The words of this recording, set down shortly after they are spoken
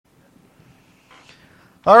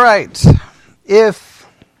All right.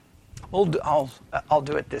 I'll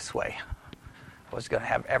do it this way. I was going to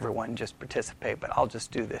have everyone just participate, but I'll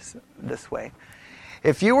just do this way.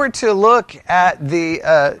 If you were to look at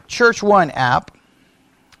the Church One app,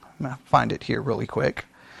 I'm going to find it here really quick.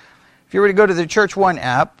 If you were to go to the Church One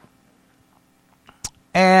app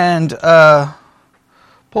and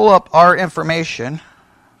pull up our information,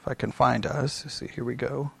 if I can find us. Let's see, here we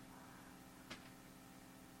go.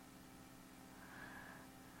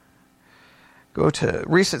 Go to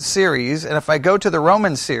recent series, and if I go to the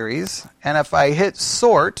Romans series, and if I hit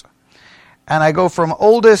sort, and I go from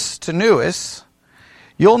oldest to newest,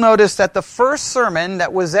 you'll notice that the first sermon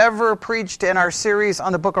that was ever preached in our series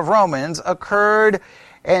on the book of Romans occurred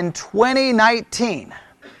in 2019.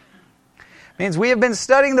 Means we have been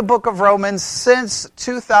studying the book of Romans since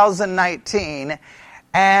 2019,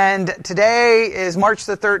 and today is March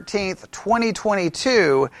the 13th,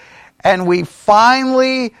 2022, and we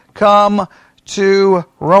finally come to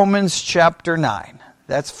Romans chapter 9.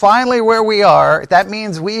 That's finally where we are. That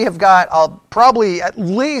means we have got probably at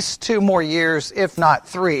least 2 more years, if not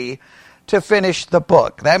 3, to finish the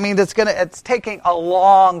book. That means it's taking a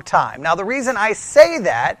long time. Now, the reason I say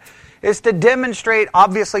that is to demonstrate,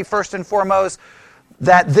 obviously, first and foremost,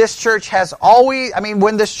 that this church has always,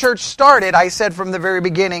 when this church started, I said from the very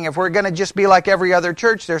beginning, if we're going to just be like every other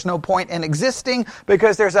church, there's no point in existing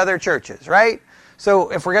because there's other churches, right?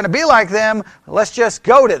 So if we're going to be like them, let's just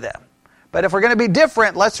go to them. But if we're going to be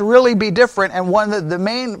different, let's really be different. And one of the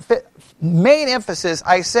main emphasis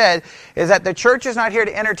I said is that the church is not here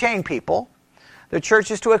to entertain people. The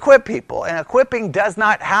church is to equip people. And equipping does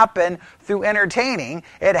not happen through entertaining.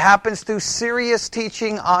 It happens through serious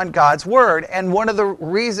teaching on God's Word. And one of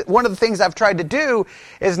the things I've tried to do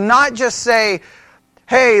is not just say,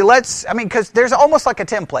 hey, because there's almost like a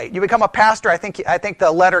template. You become a pastor. I think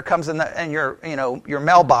the letter comes in your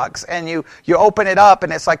mailbox, and you open it up,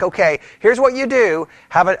 and it's like, okay, here's what you do: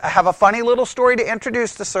 have a funny little story to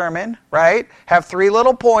introduce the sermon, right? Have 3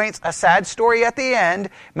 little points, a sad story at the end.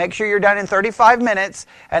 Make sure you're done in 35 minutes,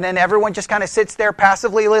 and then everyone just kind of sits there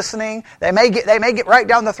passively listening. They may get right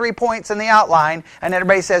down the 3 points in the outline, and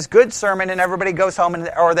everybody says good sermon, and everybody goes home,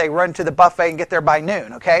 or they run to the buffet and get there by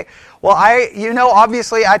noon. Okay. Well,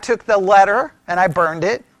 obviously I took the letter and I burned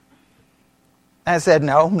it. And I said,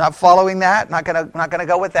 no, not following that. Not gonna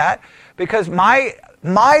go with that. Because my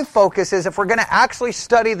focus is, if we're going to actually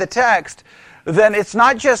study the text, then it's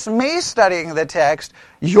not just me studying the text.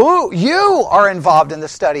 You are involved in the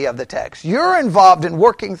study of the text. You're involved in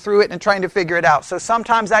working through it and trying to figure it out. So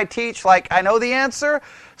sometimes I teach like I know the answer.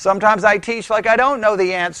 Sometimes I teach like I don't know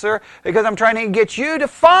the answer, because I'm trying to get you to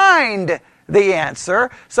find the answer.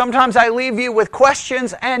 Sometimes I leave you with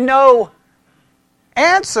questions and no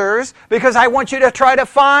answers, because I want you to try to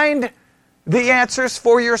find the answers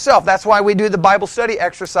for yourself. That's why we do the Bible study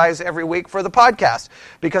exercise every week for the podcast,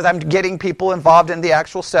 because I'm getting people involved in the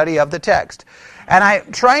actual study of the text. And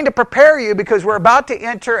I'm trying to prepare you, because we're about to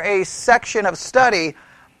enter a section of study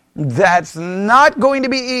that's not going to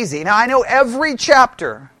be easy. Now, I know every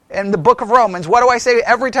chapter in the book of Romans, what do I say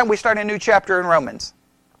every time we start a new chapter in Romans?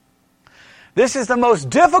 This is the most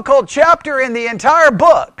difficult chapter in the entire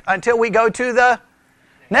book until we go to the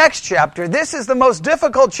next chapter. This is the most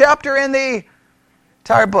difficult chapter in the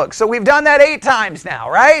entire book. So we've done that 8 times now,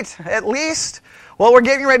 right? At least. Well, we're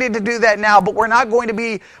getting ready to do that now, but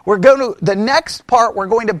the next part we're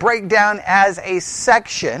going to break down as a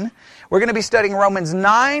section. We're going to be studying Romans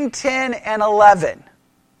 9, 10, and 11.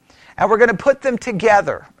 And we're going to put them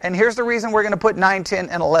together. And here's the reason we're going to put 9, 10,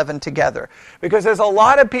 and 11 together. Because there's a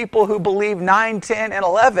lot of people who believe 9, 10, and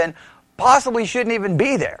 11 possibly shouldn't even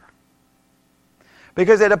be there.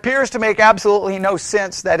 Because it appears to make absolutely no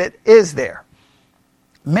sense that it is there.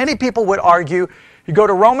 Many people would argue, you go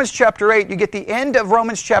to Romans chapter 8, you get the end of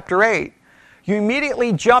Romans chapter 8, you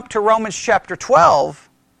immediately jump to Romans chapter 12,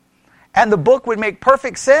 and the book would make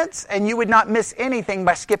perfect sense, and you would not miss anything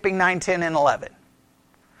by skipping 9, 10, and 11.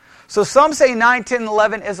 So some say 9, 10, and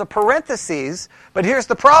 11 is a parenthesis, but here's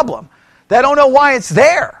the problem. They don't know why it's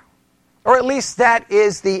there. Or at least that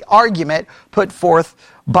is the argument put forth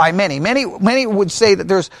by many. Many would say that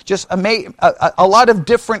there's just a lot of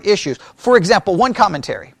different issues. For example, one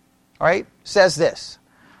commentary, all right, says this: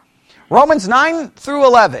 Romans 9 through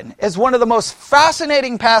 11 is one of the most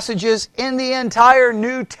fascinating passages in the entire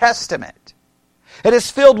New Testament. It is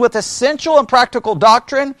filled with essential and practical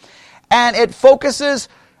doctrine, and it focuses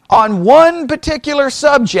on one particular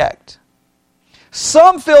subject.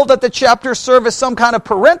 Some feel that the chapters serve as some kind of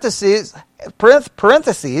parentheses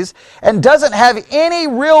and doesn't have any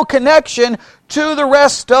real connection to the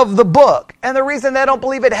rest of the book. And the reason they don't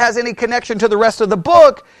believe it has any connection to the rest of the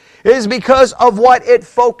book is because of what it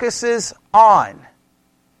focuses on.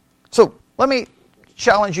 So let me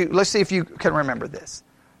challenge you. Let's see if you can remember this.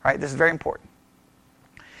 All right, this is very important.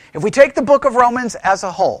 If we take the book of Romans as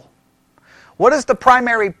a whole, what is the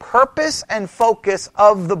primary purpose and focus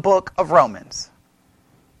of the book of Romans?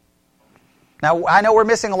 Now, I know we're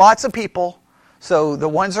missing lots of people, so the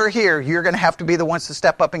ones who are here, you're going to have to be the ones to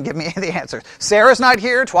step up and give me the answers. Sarah's not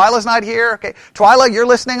here. Twyla's not here. Okay, Twyla, you're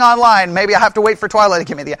listening online. Maybe I have to wait for Twyla to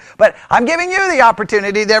give me the answer. But I'm giving you the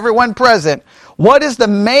opportunity to everyone present. What is the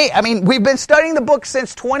we've been studying the book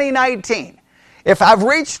since 2019. If I've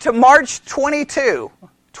reached to March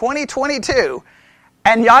 2022,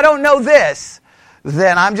 and y'all don't know this,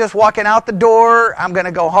 then I'm just walking out the door. I'm going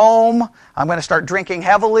to go home. I'm going to start drinking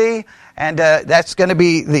heavily, and that's going to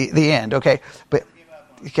be the end. Okay, but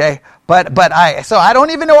I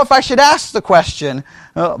don't even know if I should ask the question.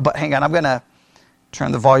 But hang on, I'm going to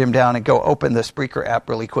turn the volume down and go open the Spreaker app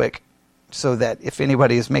really quick, so that if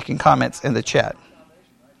anybody is making comments in the chat.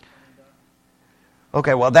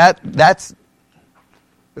 Okay, well that's.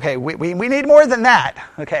 Okay, we need more than that.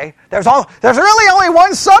 Okay, there's really only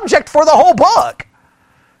one subject for the whole book.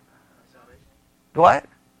 What?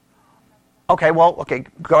 Okay,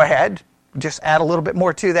 go ahead. Just add a little bit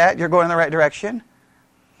more to that. You're going in the right direction.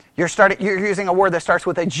 You're using a word that starts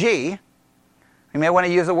with a G. You may want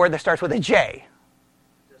to use a word that starts with a J.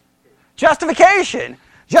 Justification.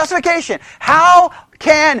 Justification. How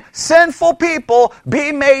can sinful people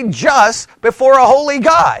be made just before a holy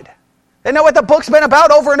God? Isn't that what the book's been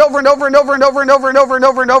about over and over and over and over and over and over and over and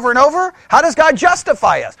over and over and over? How does God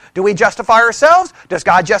justify us? Do we justify ourselves? Does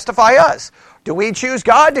God justify us? Do we choose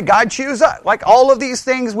God? Did God choose us? Like all of these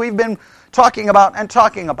things we've been talking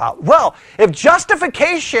about. Well, if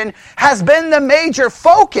justification has been the major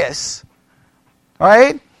focus, all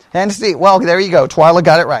right? And see, well, there you go. Twyla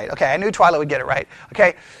got it right. Okay, I knew Twyla would get it right.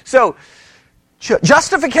 Okay, so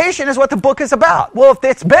justification is what the book is about. Well, if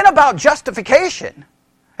it's been about justification,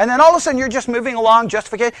 and then all of a sudden you're just moving along,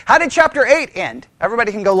 justification. How did chapter 8 end?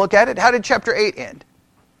 Everybody can go look at it. How did chapter 8 end?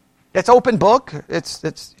 It's open book.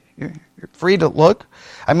 You're free to look.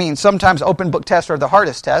 I mean, sometimes open book tests are the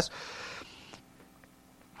hardest tests.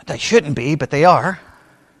 They shouldn't be, but they are.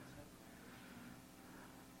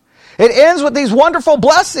 It ends with these wonderful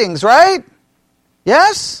blessings, right?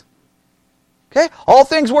 Yes? Okay, all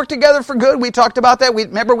things work together for good. We talked about that.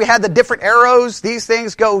 Remember we had the different arrows. These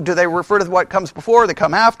things go, do they refer to what comes before, they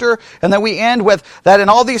come after? And then we end with that in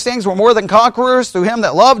all these things we're more than conquerors through him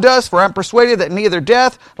that loved us, for I'm persuaded that neither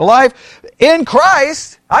death nor life. In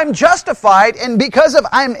Christ, I'm justified, and because of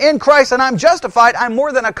I'm in Christ and I'm justified, I'm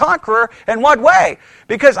more than a conqueror. In what way?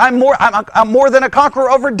 Because I'm more than a conqueror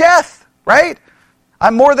over death, right?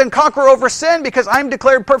 I'm more than conqueror over sin because I'm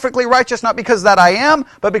declared perfectly righteous, not because that I am,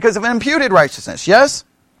 but because of imputed righteousness. Yes?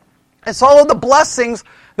 It's all of the blessings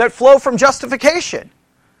that flow from justification.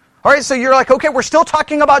 All right, so you're like, okay, we're still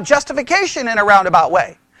talking about justification in a roundabout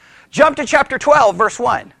way. Jump to chapter 12, verse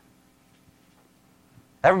 1.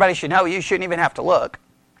 Everybody should know. You shouldn't even have to look.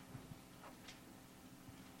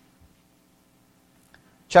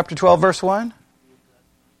 Chapter 12, verse 1.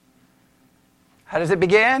 How does it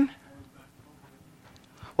begin?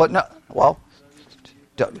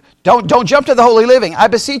 Don't jump to the holy living. I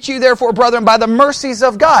beseech you, therefore, brethren, by the mercies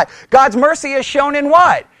of God. God's mercy is shown in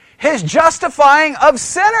what? His justifying of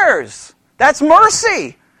sinners. That's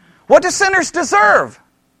mercy. What do sinners deserve?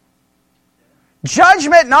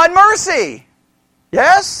 Judgment, not mercy.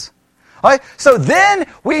 Yes? All right, so then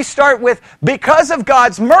we start with, because of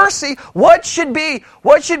God's mercy, what should be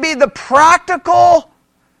the practical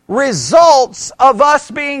results of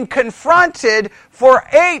us being confronted for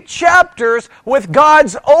 8 chapters with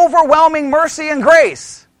God's overwhelming mercy and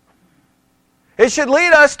grace? It should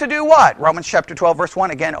lead us to do what? Romans chapter 12, verse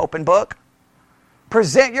 1, again, open book.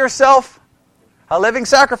 Present yourself a living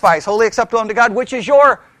sacrifice, wholly acceptable unto God, which is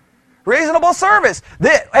your reasonable service.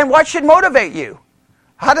 And what should motivate you?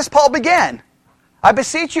 How does Paul begin? I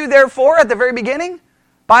beseech you, therefore, at the very beginning,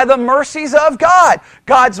 by the mercies of God.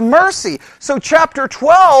 God's mercy. So chapter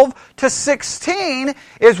 12 to 16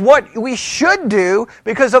 is what we should do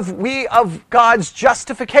because of God's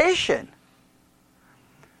justification.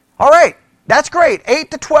 All right, that's great.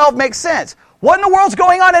 8 to 12 makes sense. What in the world's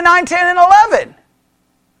going on in 9, 10, and 11?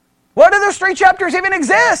 Why do those 3 chapters even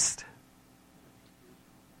exist?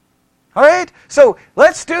 All right? So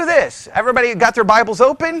let's do this. Everybody got their Bibles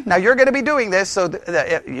open? Now you're going to be doing this, so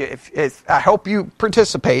if I hope you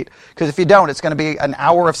participate, because if you don't, it's going to be an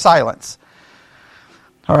hour of silence.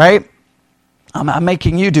 All right? I'm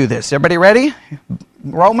making you do this. Everybody ready?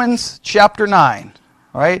 Romans chapter 9.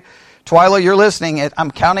 All right? Twyla, you're listening.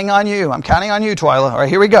 I'm counting on you. I'm counting on you, Twyla. All right,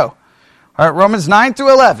 here we go. All right, Romans 9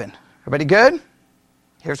 through 11. Everybody good?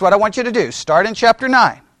 Here's what I want you to do. Start in chapter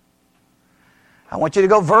 9. I want you to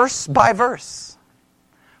go verse by verse.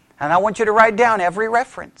 And I want you to write down every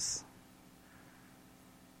reference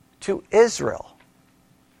to Israel.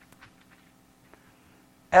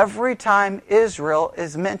 Every time Israel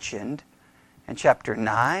is mentioned in chapter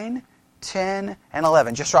 9, 10, and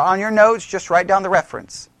 11. Just on your notes, just write down the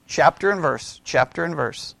reference. Chapter and verse. Chapter and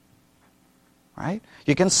verse. All right?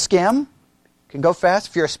 You can skim. You can go fast.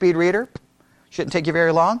 If you're a speed reader, shouldn't take you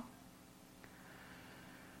very long.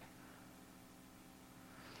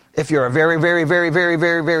 If you're a very, very, very, very,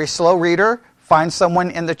 very, very slow reader, find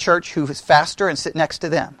someone in the church who is faster and sit next to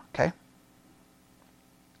them. Okay?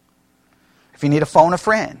 If you need to phone a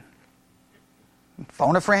friend,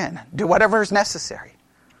 phone a friend. Do whatever is necessary.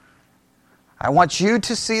 I want you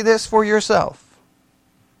to see this for yourself.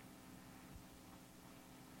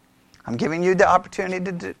 I'm giving you the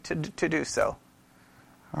opportunity to do so.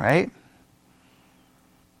 All right?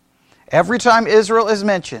 Every time Israel is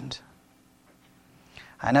mentioned,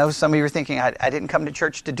 I know some of you are thinking, I didn't come to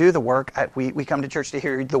church to do the work. We come to church to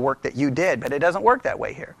hear the work that you did, but it doesn't work that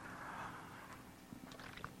way here.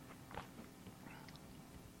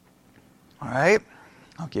 All right?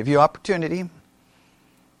 I'll give you opportunity.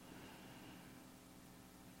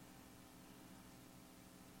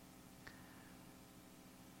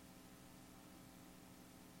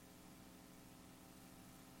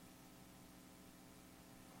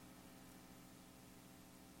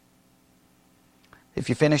 If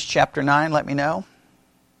you finish chapter 9, let me know.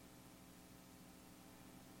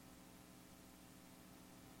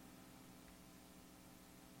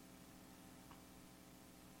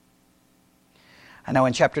 I know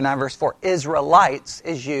in chapter 9, verse 4, Israelites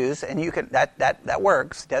is used, and you can that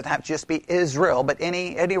works. It doesn't have to just be Israel, but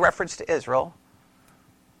any reference to Israel.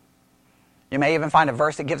 You may even find a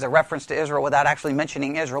verse that gives a reference to Israel without actually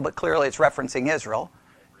mentioning Israel, but clearly it's referencing Israel.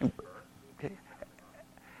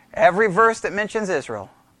 Every verse that mentions Israel,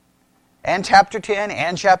 and chapter 10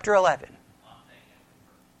 and chapter 11.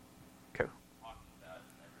 Cool.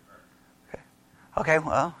 Okay,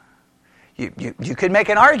 well, you could make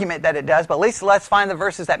an argument that it does, but at least let's find the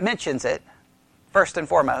verses that mentions it, first and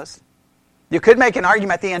foremost. You could make an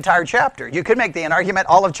argument the entire chapter. You could make an argument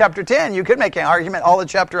all of chapter 10. You could make an argument all of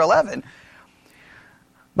chapter 11.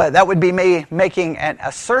 But that would be me making an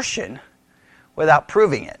assertion without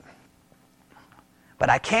proving it. But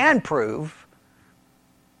I can prove,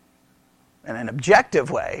 in an objective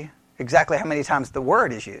way, exactly how many times the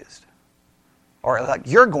word is used. Or like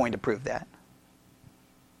you're going to prove that.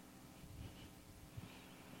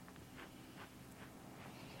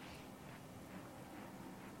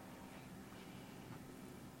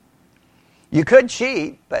 You could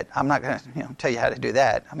cheat, but I'm not going to tell you how to do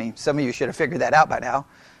that. I mean, some of you should have figured that out by now.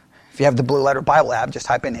 If you have the Blue Letter Bible app, just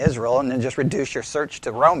type in Israel and then just reduce your search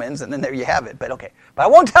to Romans, and then there you have it. But okay. But I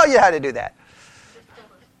won't tell you how to do that.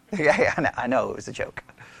 Yeah, I know it was a joke.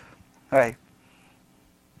 All right.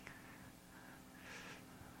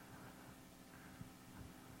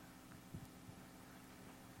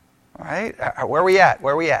 All right. Where are we at?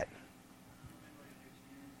 Where are we at?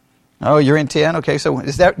 Oh, you're in 10? Okay, so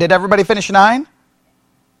did everybody finish 9?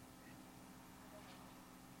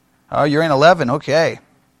 Oh, you're in 11. Okay.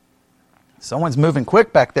 Someone's moving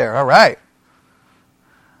quick back there. All right.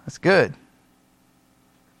 That's good.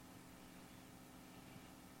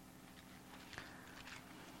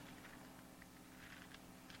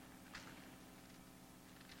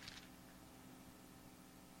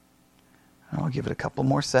 I'll give it a couple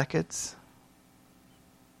more seconds.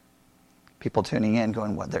 People tuning in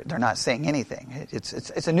going, well, they're not saying anything.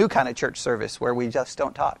 It's a new kind of church service where we just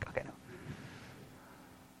don't talk. Okay, no.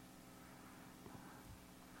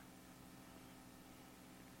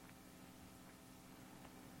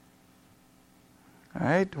 All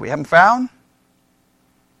right, we haven't found?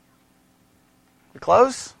 We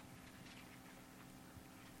close?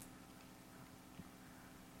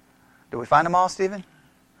 Did we find them all, Stephen?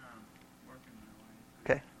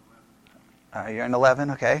 Okay. All right, you're in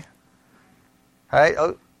 11, okay. All right,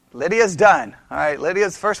 oh, Lydia's done. All right,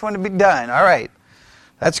 Lydia's the first one to be done. All right,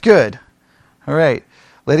 that's good. All right,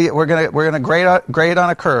 Lydia, we're gonna grade on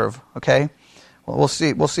a curve. Okay, well, we'll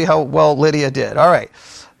see how well Lydia did. All right,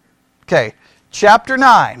 okay. Chapter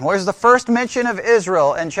 9. Where's the first mention of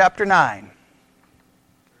Israel in chapter 9?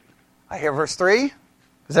 I hear verse 3.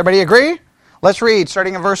 Does everybody agree? Let's read,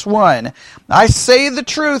 starting in verse 1. I say the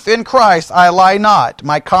truth in Christ, I lie not.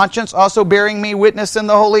 My conscience also bearing me witness in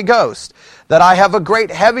the Holy Ghost, that I have a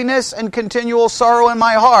great heaviness and continual sorrow in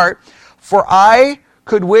my heart, for I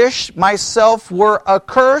could wish myself were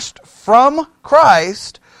accursed from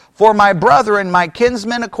Christ for my brethren, my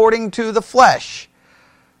kinsmen according to the flesh,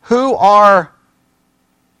 who are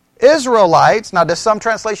Israelites. Now, does some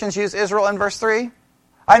translations use Israel in verse 3?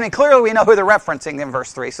 I mean, clearly we know who they're referencing in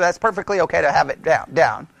verse 3, so that's perfectly okay to have it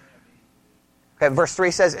down. Okay, verse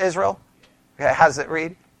 3 says Israel. Okay, how does it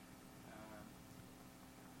read?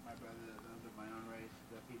 My brother, those of my own race,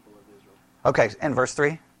 the people of Israel. Okay, in verse 3?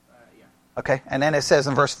 Yeah. Okay, and then it says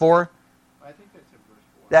in verse 4? I think that's in verse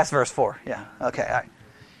 4. That's verse 4, yeah. Okay, all right.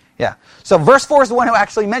 Yeah. So verse 4 is the one who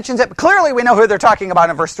actually mentions it. But clearly we know who they're talking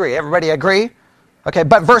about in verse 3. Everybody agree? Okay,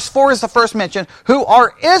 but verse 4 is the first mention. Who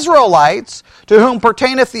are Israelites, to whom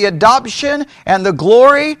pertaineth the adoption and the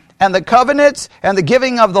glory and the covenants and the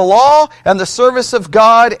giving of the law and the service of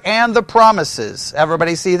God and the promises.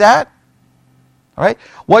 Everybody see that? All right.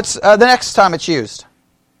 What's the next time it's used?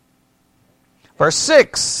 Verse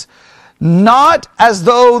 6. Not as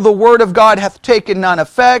though the word of God hath taken none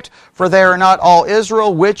effect, for they are not all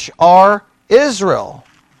Israel which are Israel.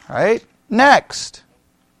 All right. Next.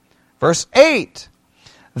 Verse 8.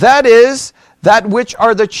 That is, that which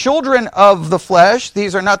are the children of the flesh,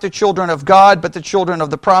 these are not the children of God, but the children of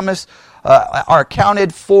the promise, are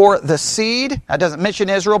counted for the seed. That doesn't mention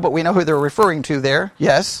Israel, but we know who they're referring to there.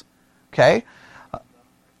 Yes. Okay.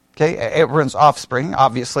 Okay, Abraham's offspring,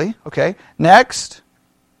 obviously. Okay. Next.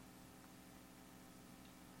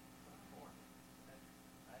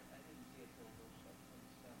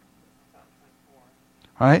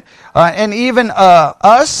 All right. And even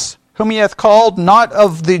us, whom he hath called, not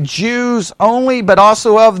of the Jews only, but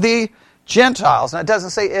also of the Gentiles. Now, it doesn't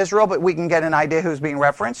say Israel, but we can get an idea who's being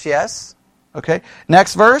referenced. Yes. Okay.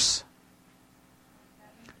 Next verse.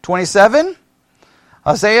 27.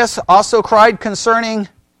 Isaiah also cried concerning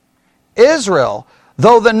Israel,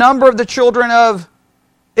 though the number of the children of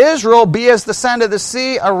Israel be as the sand of the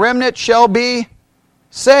sea, a remnant shall be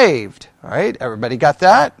saved. All right. Everybody got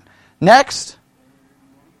that? Next.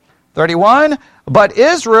 31. But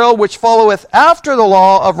Israel, which followeth after the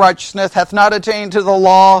law of righteousness, hath not attained to the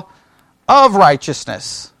law of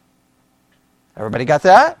righteousness. Everybody got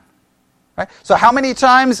that? Right? So how many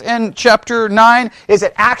times in chapter 9 is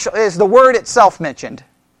the word itself mentioned?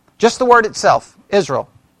 Just the word itself, Israel.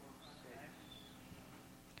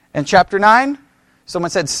 In chapter 9, someone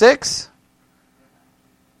said 6.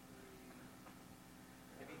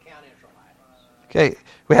 Okay,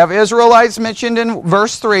 we have Israelites mentioned in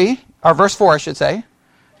verse 3. Or verse 4, I should say.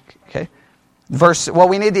 Okay.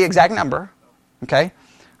 We need the exact number. Okay.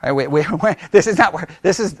 All right, this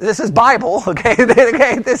is Bible. Okay.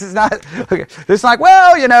 Okay. This is not. Okay. This is like,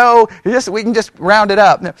 we can just round it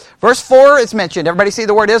up. No. Verse 4 is mentioned. Everybody see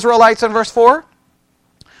the word Israelites in verse 4?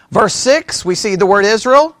 Verse 6, we see the word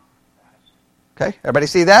Israel. Okay. Everybody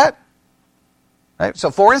see that? Right. So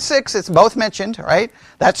 4 and 6, it's both mentioned. Right.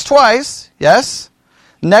 That's twice. Yes.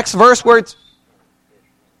 Next verse where it's.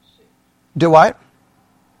 Do what?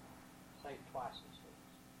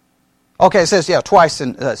 Okay, it says, twice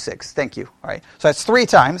in 6. Thank you. All right. So that's 3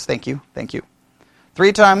 times. Thank you.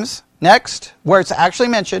 3 times. Next, where it's actually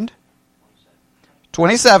mentioned.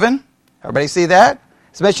 27. Everybody see that?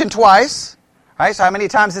 It's mentioned twice. All right, so how many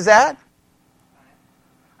times is that?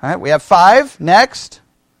 All right, we have 5. Next.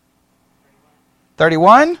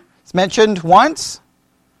 31. It's mentioned once.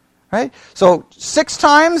 All right, so 6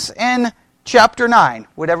 times in chapter 9.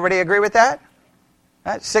 Would everybody agree with that?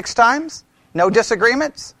 All right, 6 times? No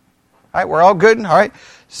disagreements? All right, we're all good? All right,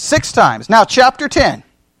 6 times. Now, chapter 10.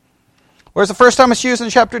 Where's the first time it's used in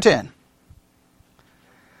chapter 10?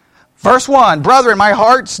 Verse 1. Brethren, my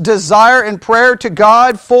heart's desire and prayer to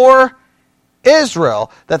God for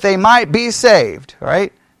Israel, that they might be saved. All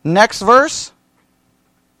right, next verse.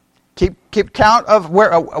 Keep count of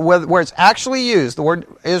where it's actually used. The word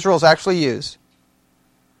Israel is actually used.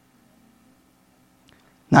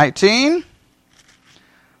 19.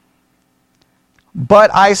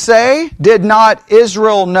 But I say, did not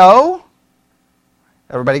Israel know?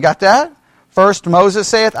 Everybody got that? First, Moses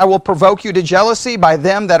saith, I will provoke you to jealousy by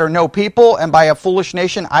them that are no people, and by a foolish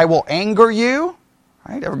nation I will anger you. All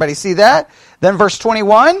right, everybody see that? Then verse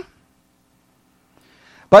 21.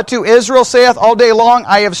 But to Israel saith, all day long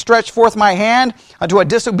I have stretched forth my hand unto a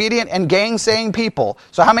disobedient and gainsaying people.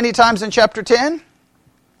 So how many times in chapter 10?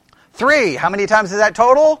 3. How many times is that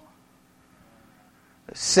total?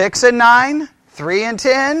 6 and 9. 3 and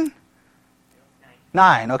 10?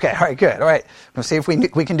 9. Okay, all right, good. All right, let's see if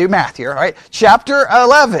we can do math here. All right, chapter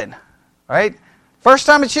 11. All right, first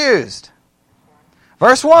time it's used.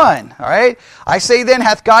 Verse 1, all right? I say then,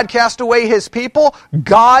 hath God cast away his people?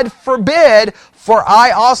 God forbid, for I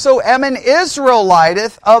also am an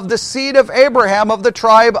Israelite of the seed of Abraham of the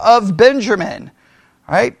tribe of Benjamin.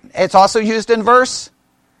 All right? It's also used in verse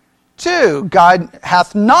 2. God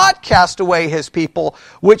hath not cast away his people,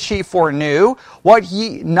 which he foreknew. What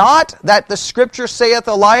ye not that the scripture saith,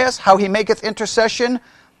 Elias, how he maketh intercession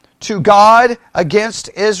to God against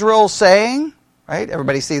Israel, saying, right?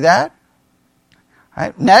 Everybody see that?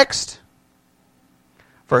 Right, next,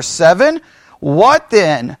 verse 7, what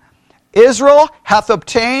then? Israel hath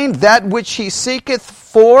obtained that which he seeketh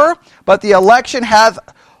for, but the election hath,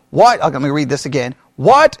 what? Oh, let me read this again.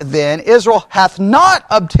 What then? Israel hath not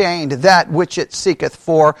obtained that which it seeketh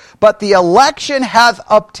for, but the election hath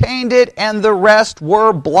obtained it, and the rest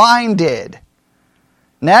were blinded.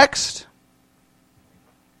 Next,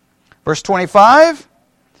 verse 25.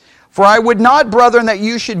 For I would not, brethren, that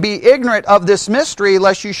you should be ignorant of this mystery,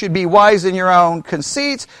 lest you should be wise in your own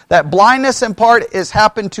conceits, that blindness in part is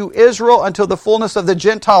happened to Israel until the fullness of the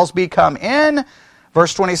Gentiles be come in.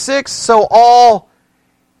 Verse 26, so all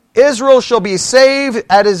Israel shall be saved,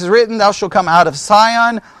 as is written, thou shalt come out of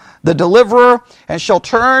Zion, the deliverer, and shall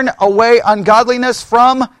turn away ungodliness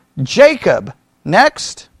from Jacob.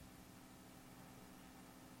 Next.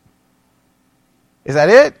 Is that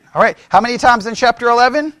it? All right. How many times in chapter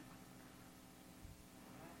 11?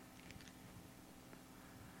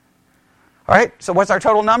 All right, so what's our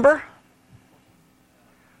total number?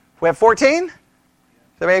 We have 14? Does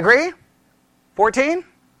everybody agree? 14?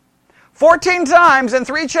 14 times in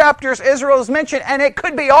 3 chapters Israel is mentioned, and it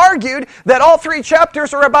could be argued that all 3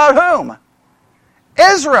 chapters are about whom?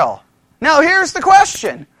 Israel. Now here's the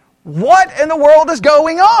question. What in the world is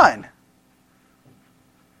going on?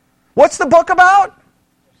 What's the book about?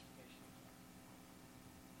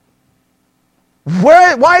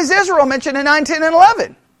 Why is Israel mentioned in 9, 10, and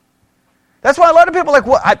 11? That's why a lot of people are like,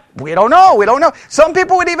 well, we don't know. Some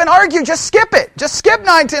people would even argue, just skip it. Just skip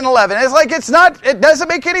 9, 10, 11. It's like it doesn't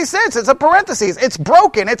make any sense. It's a parenthesis. It's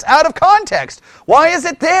broken. It's out of context. Why is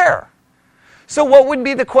it there? So what would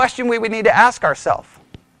be the question we would need to ask ourselves?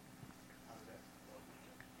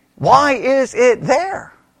 Why is it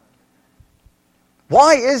there?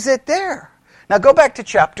 Why is it there? Now go back to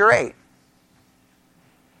chapter 8.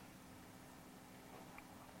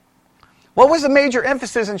 What was the major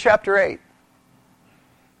emphasis in chapter 8?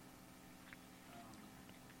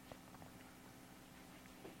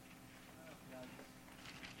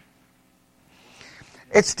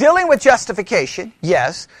 It's dealing with justification,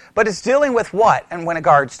 yes, but it's dealing with what in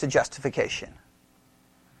regards to justification?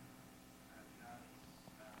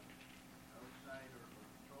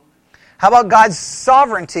 How about God's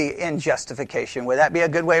sovereignty in justification? Would that be a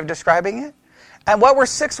good way of describing it? And what were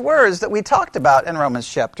 6 words that we talked about in Romans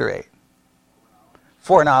chapter 8?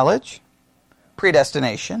 Foreknowledge,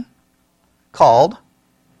 predestination, called.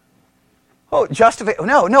 Oh, justification.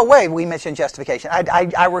 No way we mentioned justification.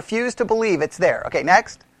 I refuse to believe it's there. Okay,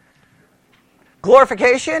 next.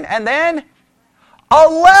 Glorification, and then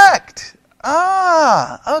elect.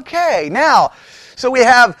 Okay. Now, so we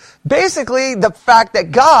have basically the fact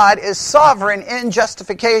that God is sovereign in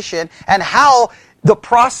justification and how the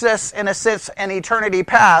process, in a sense, in eternity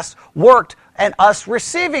past worked and us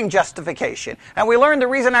receiving justification. And we learned the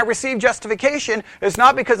reason I received justification is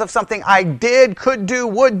not because of something I did, could do,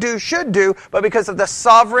 would do, should do, but because of the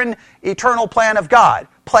sovereign, eternal plan of God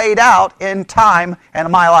played out in time and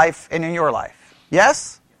in my life and in your life.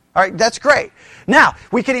 Yes? All right, that's great. Now,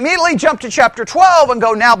 we can immediately jump to chapter 12 and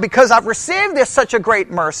go, now, because I've received this such a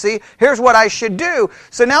great mercy, here's what I should do.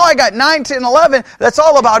 So now I got 9, 10, 11. That's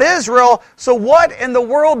all about Israel. So what in the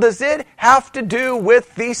world does it have to do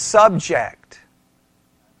with the subject?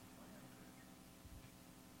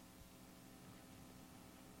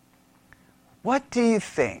 What do you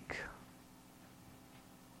think?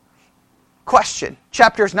 Question.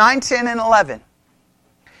 Chapters 9, 10, and 11.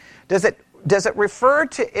 Does it refer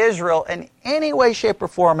to Israel in any way, shape, or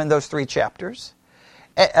form in those 3 chapters?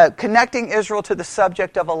 Connecting Israel to the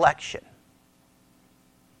subject of election.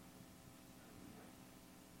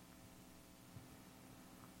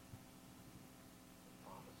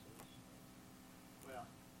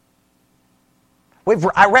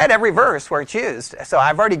 I read every verse where it's used, so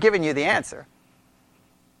I've already given you the answer.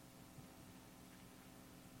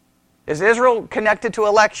 Is Israel connected to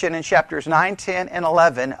election in chapters 9, 10, and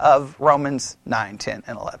 11 of Romans 9, 10,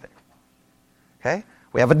 and 11? Okay?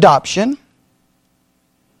 We have adoption.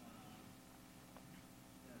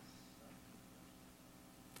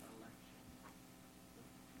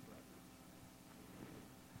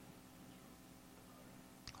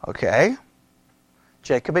 Okay.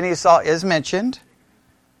 Jacob and Esau is mentioned.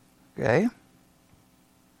 Okay.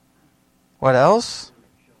 What else?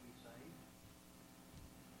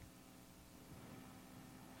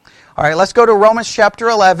 All right, let's go to Romans chapter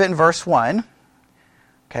 11, verse 1.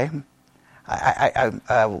 Okay.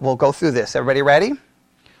 We'll go through this. Everybody ready?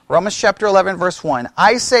 Romans chapter 11, verse 1.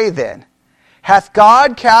 I say then, hath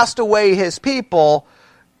God cast away his people?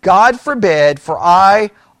 God forbid, for I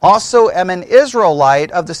also am an Israelite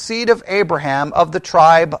of the seed of Abraham, of the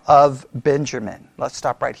tribe of Benjamin. Let's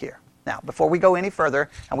stop right here. Now, before we go any further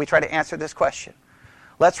and we try to answer this question,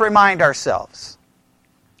 let's remind ourselves,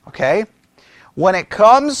 okay? When it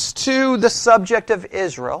comes to the subject of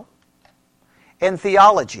Israel, in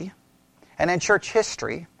theology and in church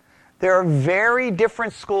history, there are very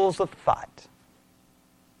different schools of thought.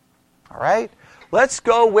 All right? Let's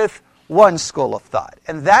go with one school of thought,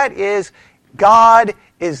 and that is God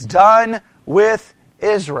is done with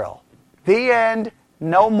Israel. The end,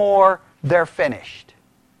 no more, they're finished.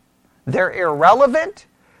 They're irrelevant,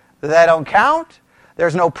 they don't count,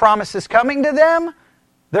 there's no promises coming to them,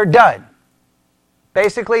 they're done.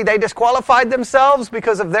 Basically, they disqualified themselves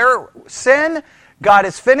because of their sin. God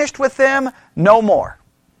is finished with them, no more.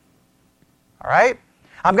 All right?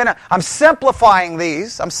 I'm simplifying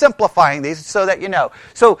these. I'm simplifying these so that you know.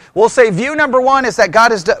 So we'll say view number one is that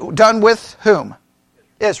God is done with whom?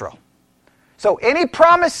 Israel. So any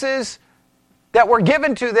promises that were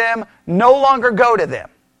given to them no longer go to them.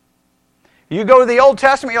 You go to the Old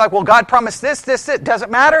Testament, you're like, well, God promised this. It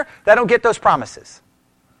doesn't matter. They don't get those promises.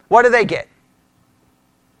 What do they get?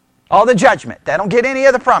 All the judgment. They don't get any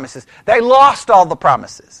of the promises. They lost all the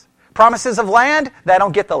promises. Promises of land, they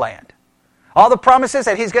don't get the land. All the promises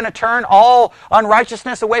that he's going to turn all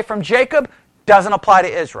unrighteousness away from Jacob doesn't apply to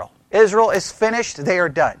Israel. Israel is finished. They are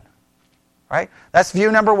done. Right? That's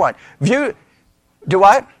view number one. Do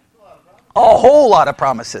what? A whole lot of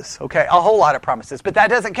promises. Okay, a whole lot of promises, but that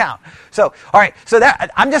doesn't count. So, all right. So that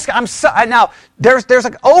now there's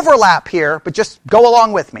an overlap here, but just go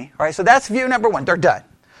along with me. All right. So that's view number one. They're done.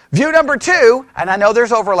 View number two, and I know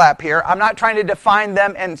there's overlap here. I'm not trying to define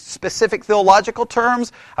them in specific theological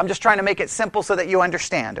terms. I'm just trying to make it simple so that you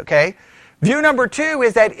understand, okay? View number two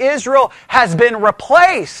is that Israel has been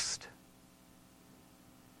replaced.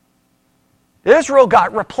 Israel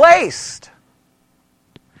got replaced.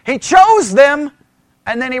 He chose them,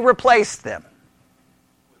 and then he replaced them.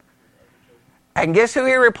 And guess who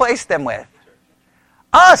he replaced them with?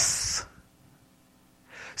 Us.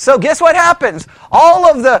 So guess what happens? All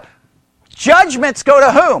of the judgments go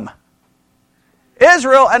to whom?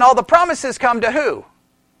 Israel, and all the promises come to who?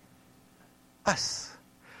 Us.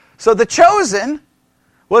 So the chosen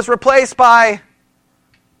was replaced by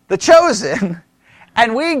the chosen,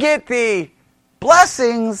 and we get the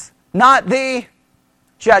blessings, not the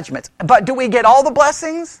judgments. But do we get all the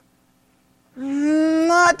blessings?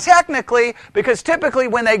 Not technically, because typically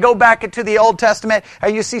when they go back into the Old Testament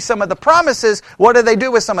and you see some of the promises, what do they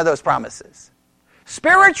do with some of those promises?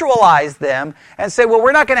 Spiritualize them and say, well,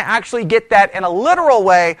 we're not going to actually get that in a literal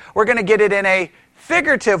way. We're going to get it in a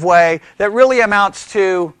figurative way that really amounts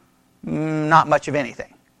to not much of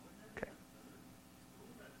anything. Okay.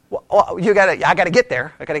 Well, I got to get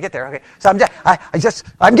there. I got to get there. Okay. So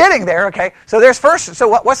I'm getting there. Okay. So there's first. So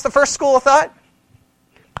what's the first school of thought?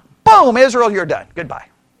 Boom, Israel, you're done. Goodbye.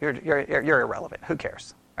 You're irrelevant. Who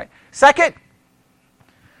cares? Right? Second,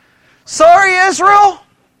 sorry, Israel.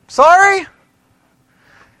 Sorry.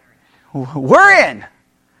 We're in.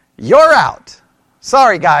 You're out.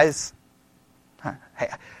 Sorry, guys. Hey,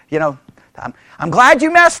 I'm glad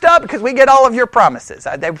you messed up because we get all of your promises.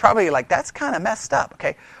 They're probably like, that's kind of messed up.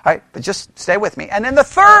 Okay. All right, but just stay with me. And then the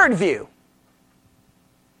third view.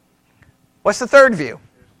 What's the third view?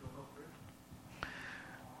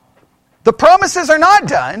 The promises are not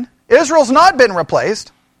done. Israel's not been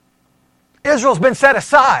replaced. Israel's been set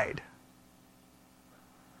aside.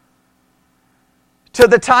 To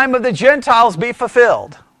the time of the Gentiles be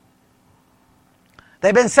fulfilled.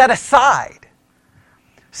 They've been set aside.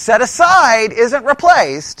 Set aside isn't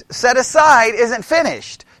replaced. Set aside isn't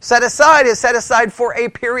finished. Set aside is set aside for a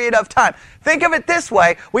period of time. Think of it this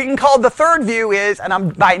way. We can call the third view is, and I'm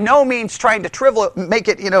by no means trying to make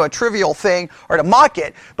it a trivial thing or to mock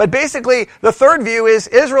it, but basically the third view is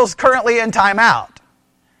Israel's currently in time out.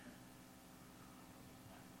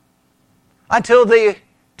 Until the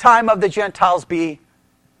time of the Gentiles be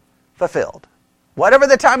fulfilled. Whatever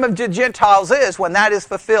the time of the Gentiles is, when that is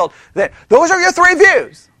fulfilled, those are your three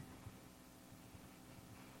views.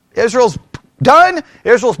 Israel's done,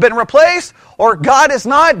 Israel's been replaced, or God is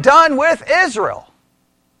not done with Israel.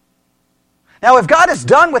 Now, if God is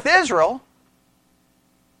done with Israel,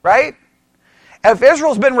 right? If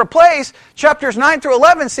Israel's been replaced, chapters 9 through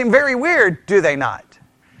 11 seem very weird, do they not?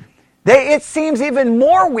 It seems even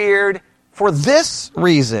more weird for this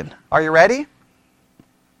reason. Are you ready?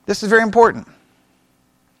 This is very important.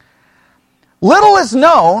 Little is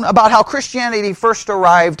known about how Christianity first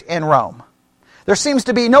arrived in Rome. There seems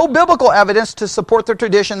to be no biblical evidence to support the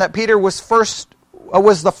tradition that Peter was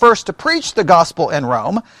the first to preach the gospel in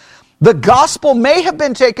Rome. The gospel may have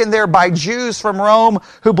been taken there by Jews from Rome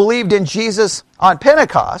who believed in Jesus on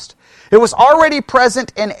Pentecost. It was already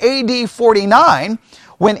present in AD 49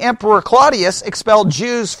 when Emperor Claudius expelled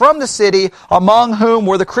Jews from the city, among whom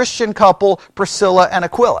were the Christian couple Priscilla and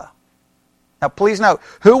Aquila. Now please note,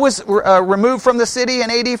 who was removed from the city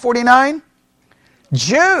in AD 49?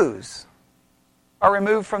 Jews are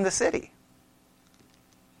removed from the city.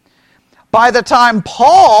 By the time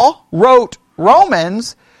Paul wrote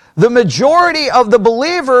Romans, the majority of the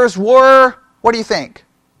believers were, what do you think?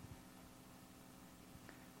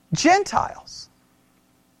 Gentiles.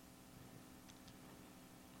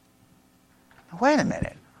 Wait a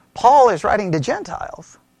minute. Paul is writing to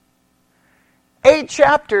Gentiles. 8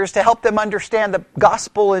 chapters to help them understand the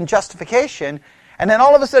gospel and justification. And then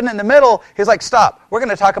all of a sudden in the middle, he's like, stop. We're going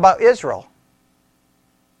to talk about Israel.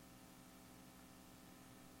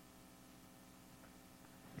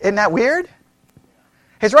 Isn't that weird?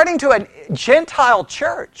 He's writing to a Gentile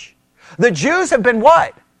church. The Jews have been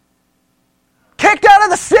what? Kicked out of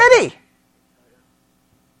the city.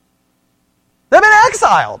 They've been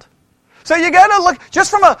exiled. So you got to look,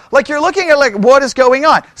 just from you're looking at what is going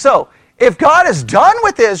on. So, if God is done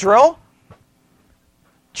with Israel,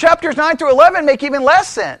 chapters 9 through 11 make even less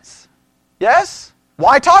sense. Yes?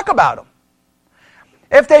 Why talk about them?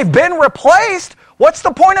 If they've been replaced, what's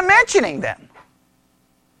the point of mentioning them?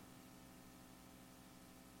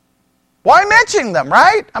 Why mention them,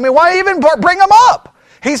 right? I mean, why even bring them up?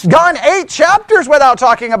 He's gone 8 chapters without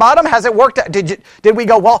talking about them. Has it worked out? Did we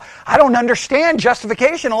go, well, I don't understand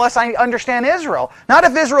justification unless I understand Israel. Not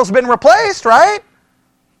if Israel's been replaced, right?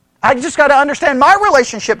 I just got to understand my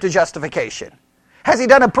relationship to justification. Has he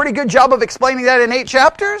done a pretty good job of explaining that in 8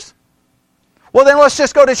 chapters? Well, then let's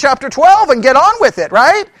just go to chapter 12 and get on with it,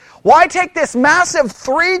 right? Why take this massive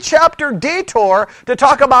 3-chapter detour to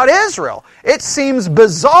talk about Israel? It seems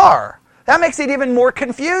bizarre. That makes it even more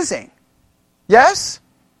confusing. Yes?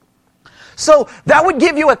 So that would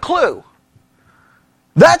give you a clue.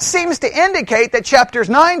 That seems to indicate that chapters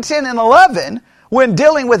 9, 10, and 11, when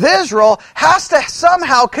dealing with Israel, has to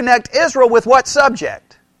somehow connect Israel with what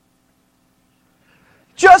subject?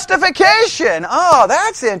 Justification. Oh,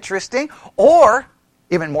 that's interesting. Or,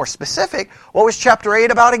 even more specific, what was chapter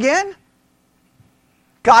 8 about again?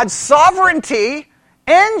 God's sovereignty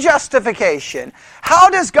and justification. How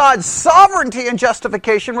does God's sovereignty and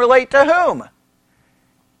justification relate to whom?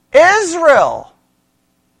 Israel.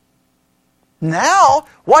 Now,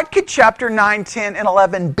 what could chapter 9, 10, and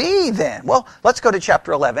 11 be then? Well, let's go to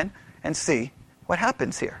chapter 11 and see what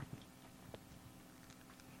happens here.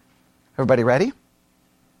 Everybody ready?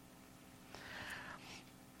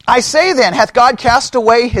 I say then, hath God cast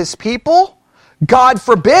away his people? God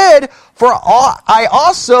forbid, for I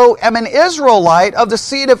also am an Israelite of the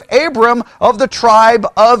seed of Abram of the tribe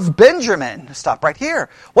of Benjamin. Stop right here.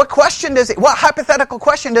 What hypothetical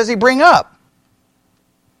question does he bring up?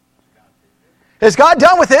 Is God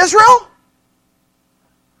done with Israel?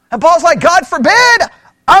 And Paul's like, God forbid,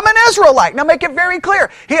 I'm an Israelite. Now make it very clear.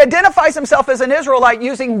 He identifies himself as an Israelite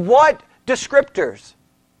using what descriptors?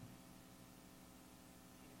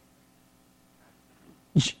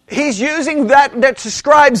 He's using that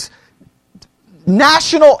describes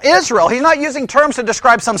national Israel. He's not using terms to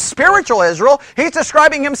describe some spiritual Israel. He's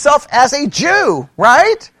describing himself as a Jew,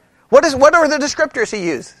 right? What are the descriptors he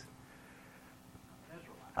uses?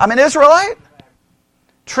 I'm an Israelite.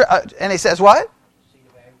 And he says what?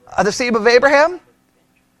 The seed of Abraham?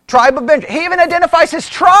 Tribe of Benjamin. He even identifies his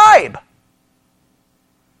tribe.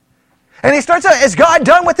 And he starts out, is God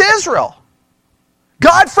done with Israel?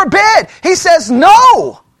 God forbid. He says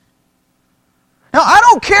no. Now, I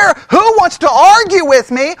don't care who wants to argue with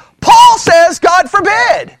me. Paul says, God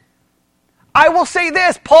forbid. I will say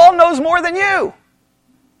this, Paul knows more than you.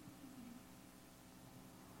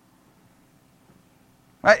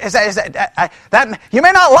 Right? You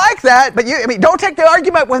may not like that, but don't take the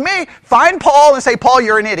argument with me. Find Paul and say, Paul,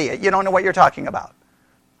 you're an idiot. You don't know what you're talking about.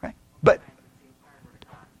 Right? But,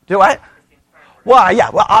 do what? Well, yeah,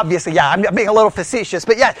 obviously, yeah, I'm being a little facetious,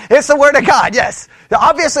 but yeah, it's the Word of God, yes.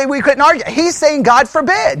 Obviously, we couldn't argue. He's saying, God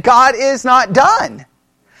forbid. God is not done.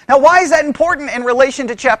 Now, why is that important in relation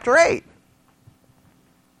to chapter 8?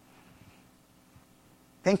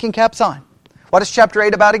 Thinking caps on. What is chapter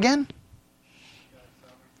 8 about again?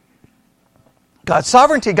 God's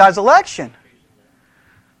sovereignty, God's election.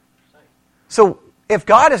 So, if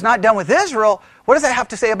God is not done with Israel, what does that have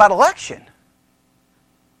to say about election?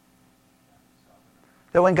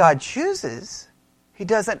 That when God chooses, He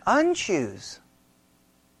doesn't unchoose.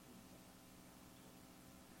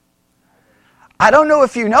 I don't know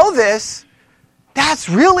if you know this. That's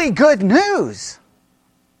really good news.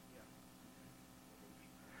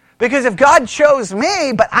 Because if God chose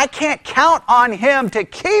me, but I can't count on Him to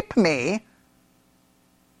keep me,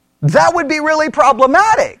 that would be really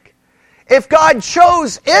problematic. If God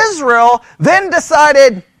chose Israel, then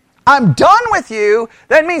decided, I'm done with you,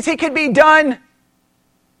 that means He could be done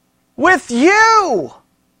with you.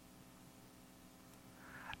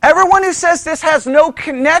 Everyone who says this has no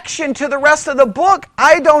connection to the rest of the book,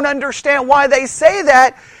 I don't understand why they say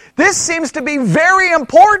that. This seems to be very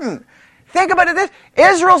important. Think about it.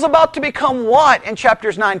 Israel's about to become what in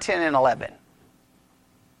chapters 9, 10, and 11?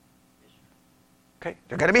 Okay,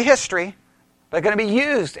 they're going to be history. They're going to be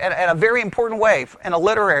used in a very important way, in a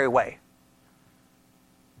literary way.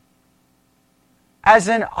 As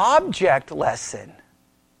an object lesson.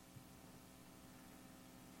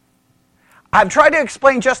 I've tried to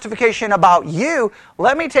explain justification about you.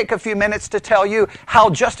 Let me take a few minutes to tell you how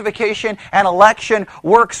justification and election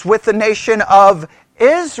works with the nation of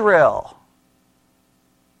Israel.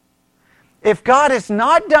 If God is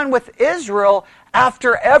not done with Israel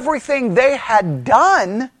after everything they had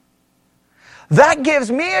done, that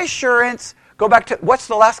gives me assurance. Go back to, what's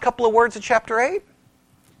the last couple of words of chapter 8?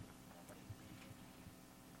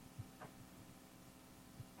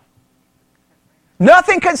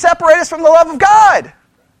 Nothing can separate us from the love of God.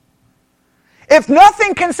 If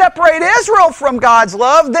nothing can separate Israel from God's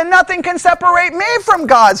love, then nothing can separate me from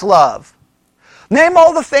God's love. Name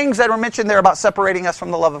all the things that are mentioned there about separating us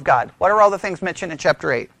from the love of God. What are all the things mentioned in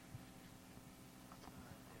chapter 8?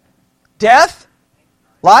 Death?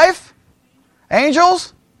 Life?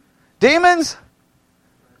 Angels? Demons?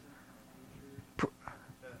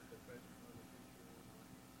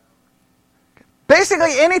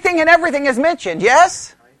 Basically anything and everything is mentioned,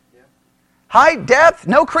 yes? Height, depth,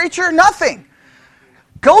 no creature, nothing.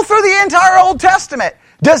 Go through the entire Old Testament.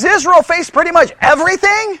 Does Israel face pretty much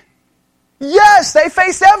everything? Yes, they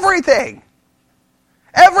face everything.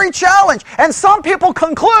 Every challenge. And some people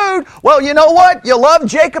conclude, well, you know what? You loved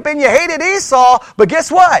Jacob and you hated Esau, but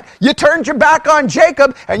guess what? You turned your back on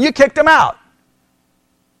Jacob and you kicked him out.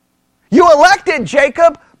 You elected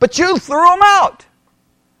Jacob, but you threw him out.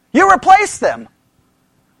 You replaced them.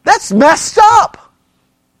 That's messed up.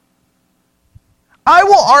 I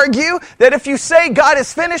will argue that if you say God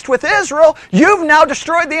is finished with Israel, you've now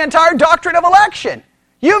destroyed the entire doctrine of election.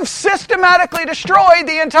 You've systematically destroyed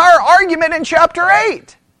the entire argument in chapter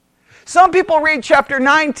 8. Some people read chapter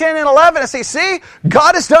 9, 10, and 11 and say, see,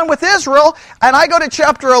 God is done with Israel. And I go to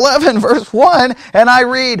chapter 11, verse 1, and I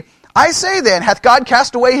read, I say then, hath God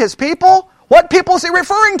cast away His people? What people is He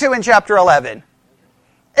referring to in chapter 11?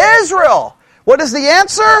 Israel. What is the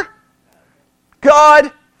answer?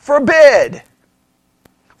 God forbid.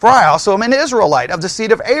 For I also am an Israelite, of the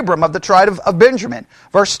seed of Abram, of the tribe of Benjamin.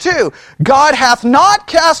 Verse 2, God hath not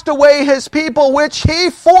cast away His people which He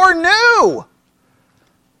foreknew.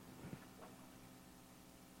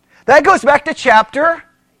 That goes back to chapter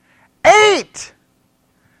 8.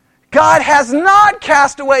 God has not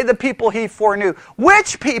cast away the people He foreknew.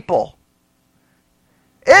 Which people?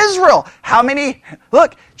 Israel. How many?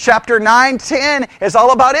 Look, chapter 9, 10 is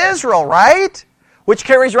all about Israel, right? Which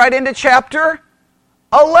carries right into chapter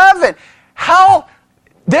 11.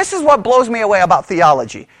 This is what blows me away about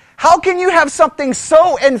theology. How can you have something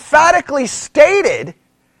so emphatically stated,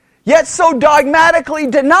 yet so dogmatically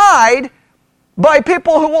denied by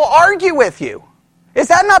people who will argue with you? Is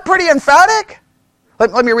that not pretty emphatic?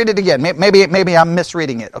 Let me read it again. Maybe I'm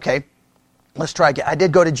misreading it, okay? Let's try again. I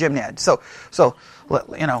did go to GymNed. So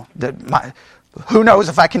you know, who knows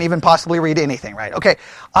if I can even possibly read anything, right? Okay.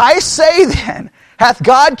 I say then, hath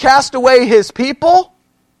God cast away His people?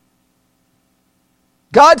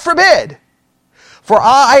 God forbid. For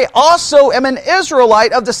I also am an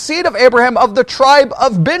Israelite of the seed of Abraham, of the tribe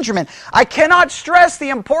of Benjamin. I cannot stress the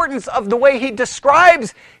importance of the way he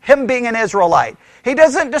describes him being an Israelite. He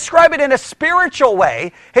doesn't describe it in a spiritual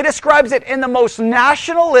way. He describes it in the most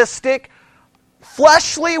nationalistic,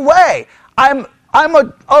 fleshly way. I'm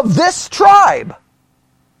of this tribe.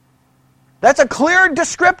 That's a clear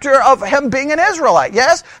descriptor of him being an Israelite.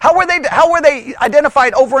 Yes? How were they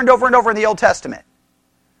identified over and over and over in the Old Testament?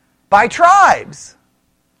 By tribes.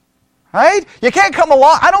 Right? You can't come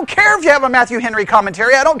along. I don't care if you have a Matthew Henry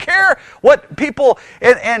commentary. I don't care what people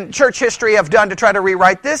in church history have done to try to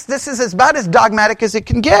rewrite this. This is about as dogmatic as it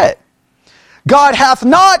can get. God hath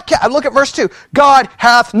not, look at verse 2. God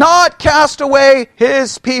hath not cast away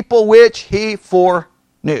his people which he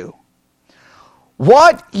foreknew.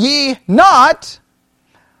 Wot ye not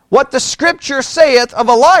what the scripture saith of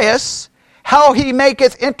Elias, how he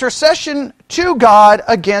maketh intercession to God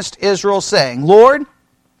against Israel, saying, Lord,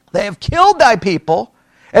 they have killed thy people,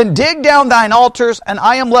 and dig down thine altars, and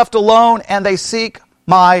I am left alone, and they seek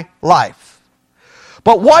my life.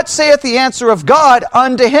 But what saith the answer of God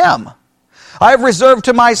unto him? I have reserved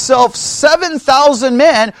to myself 7,000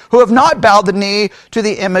 men who have not bowed the knee to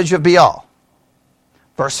the image of Baal.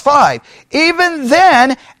 Verse 5, even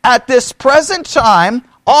then, at this present time,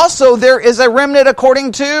 also there is a remnant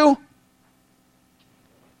according to...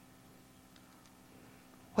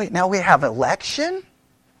 Wait, now we have election?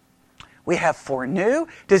 We have foreknew?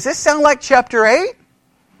 Does this sound like chapter 8?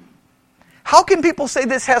 How can people say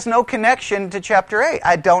this has no connection to chapter 8?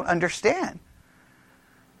 I don't understand.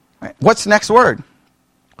 Right. What's the next word?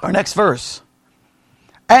 Or next verse?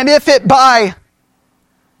 And if it by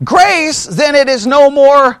grace, then it is no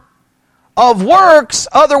more of works,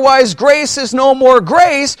 otherwise grace is no more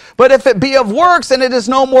grace. But if it be of works, then it is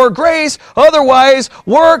no more grace, otherwise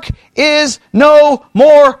work is no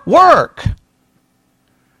more work.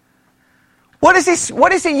 What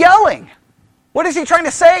is he yelling? What is he trying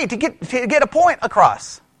to say to get a point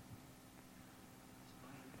across?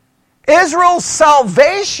 Israel's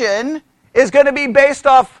salvation is going to be based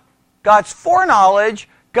off God's foreknowledge,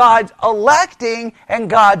 God's electing, and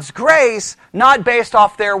God's grace, not based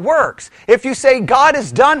off their works. If you say God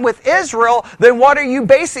is done with Israel, then what are you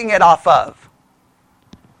basing it off of?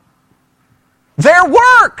 Their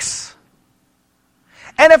works.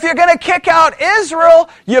 And if you're going to kick out Israel,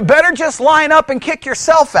 you better just line up and kick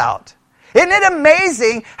yourself out. Isn't it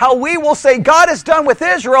amazing how we will say God is done with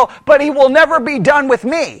Israel, but he will never be done with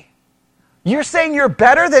me? You're saying you're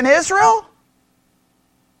better than Israel?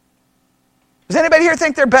 Does anybody here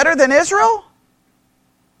think they're better than Israel?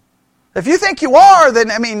 If you think you are,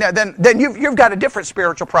 then you've got a different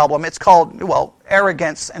spiritual problem. It's called,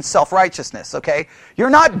 arrogance and self-righteousness, okay? You're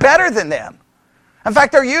not better than them. In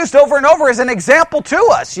fact, they're used over and over as an example to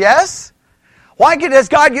us, yes? Why does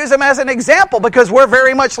God use them as an example? Because we're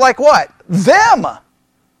very much like what? Them.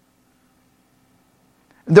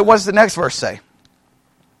 What does the next verse say?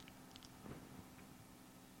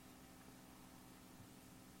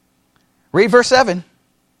 Read verse 7.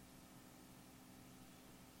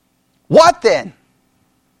 What then?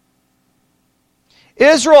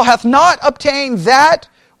 Israel hath not obtained that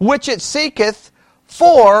which it seeketh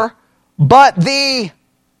for, but the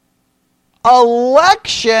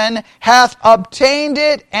election hath obtained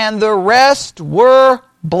it, and the rest were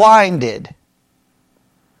blinded.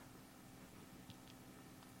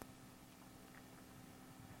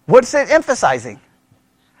 What's it emphasizing?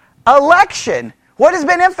 Election. What has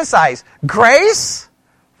been emphasized? Grace,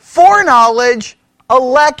 foreknowledge,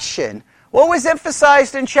 election. What was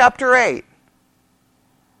emphasized in chapter 8?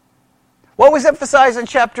 What was emphasized in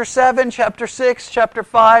chapter 7, chapter 6, chapter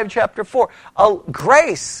 5, chapter 4?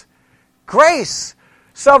 Grace. Grace.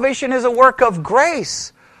 Salvation is a work of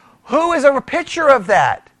grace. Who is a picture of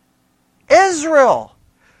that? Israel.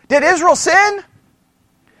 Did Israel sin?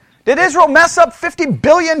 Did Israel mess up 50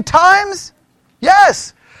 billion times?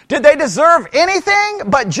 Yes. Did they deserve anything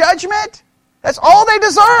but judgment? That's all they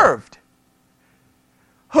deserved.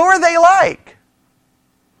 Who are they like?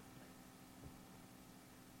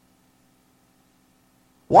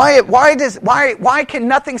 Why can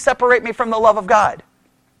nothing separate me from the love of God?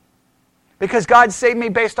 Because God saved me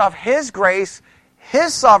based off His grace,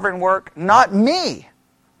 His sovereign work, not me.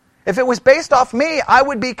 If it was based off me, I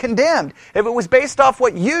would be condemned. If it was based off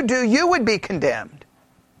what you do, you would be condemned.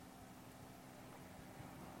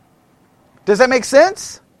 Does that make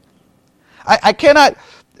sense? I cannot.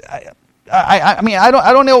 I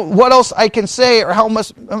don't know what else I can say or how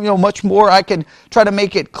much more I can try to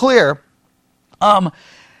make it clear. Go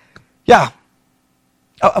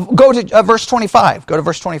to verse 25. Go to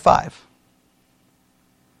verse 25.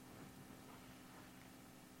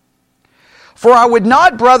 For I would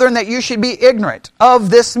not, brethren, that you should be ignorant of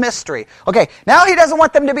this mystery. Okay, now he doesn't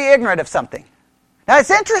want them to be ignorant of something. Now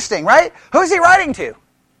it's interesting, right? Who's he writing to?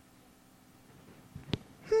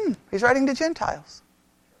 He's writing to Gentiles.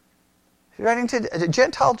 He's writing to a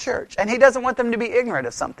Gentile church, and he doesn't want them to be ignorant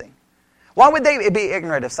of something. Why would they be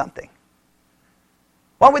ignorant of something?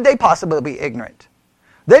 Why would they possibly be ignorant?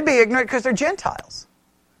 They'd be ignorant because they're Gentiles,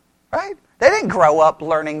 right? They didn't grow up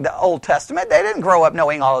learning the Old Testament. They didn't grow up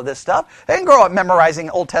knowing all of this stuff. They didn't grow up memorizing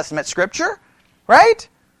Old Testament scripture, right?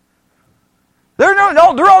 They're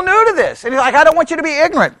all new to this. And he's like, I don't want you to be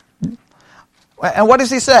ignorant. And what does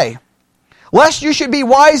he say? Lest you should be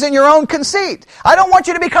wise in your own conceit. I don't want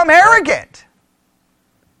you to become arrogant.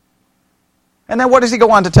 And then what does he go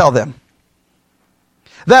on to tell them?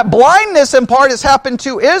 That blindness in part has happened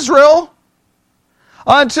to Israel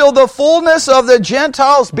until the fullness of the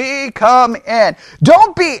Gentiles be come in.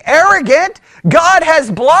 Don't be arrogant. God has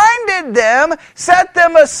blinded them, set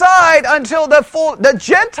them aside until the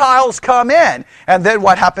Gentiles come in. And then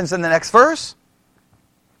what happens in the next verse?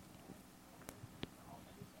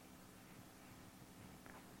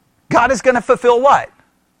 God is going to fulfill what?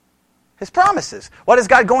 His promises. What is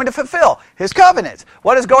God going to fulfill? His covenants.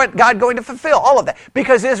 What is God going to fulfill? All of that.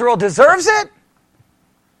 Because Israel deserves it?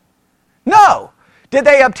 No. Did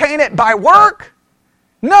they obtain it by work?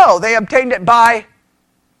 No, they obtained it by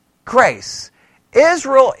grace.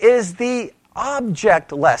 Israel is the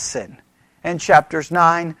object lesson in chapters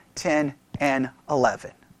 9, 10, and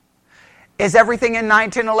 11. Is everything in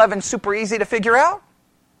 9, 10, 11 super easy to figure out?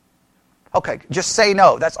 Okay, just say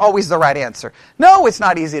no. That's always the right answer. No, it's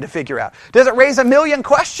not easy to figure out. Does it raise a million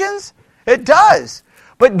questions? It does.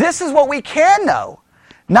 But this is what we can know.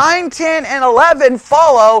 9, 10, and 11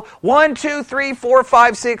 follow 1, 2, 3, 4,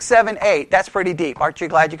 5, 6, 7, 8. That's pretty deep. Aren't you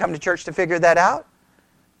glad you come to church to figure that out?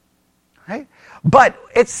 Right? But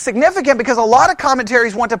it's significant because a lot of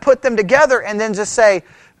commentaries want to put them together and then just say,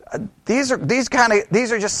 these are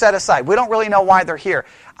just set aside. We don't really know why they're here.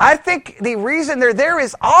 I think the reason they're there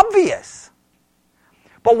is obvious.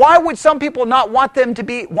 But why would some people not want them to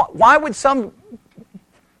be? Why would some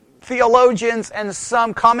theologians and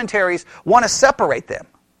some commentaries want to separate them?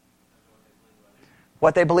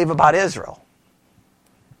 What they believe about Israel.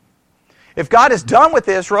 If God is done with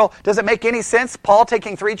Israel, does it make any sense Paul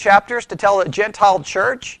taking 3 chapters to tell a Gentile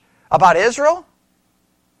church about Israel?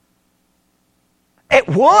 It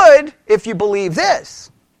would if you believe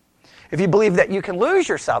this. If you believe that you can lose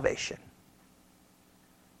your salvation.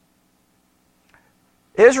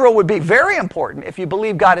 Israel would be very important. If you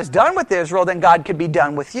believe God is done with Israel, then God could be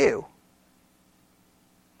done with you.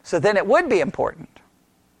 So then it would be important.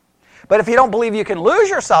 But if you don't believe you can lose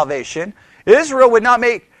your salvation, Israel would not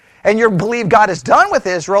make, and you believe God is done with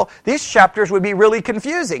Israel, these chapters would be really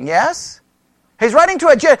confusing, yes? He's writing to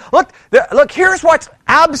a, look, here's what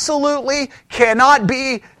absolutely cannot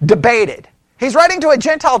be debated. He's writing to a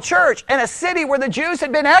Gentile church in a city where the Jews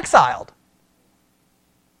had been exiled.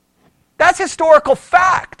 That's historical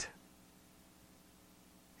fact.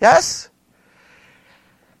 Yes?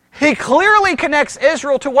 He clearly connects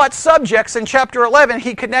Israel to what subjects in chapter 11?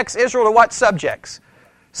 He connects Israel to what subjects?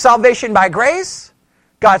 Salvation by grace,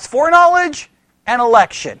 God's foreknowledge, and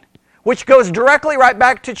election, which goes directly right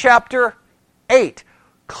back to chapter 8.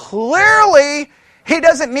 Clearly, he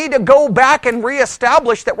doesn't need to go back and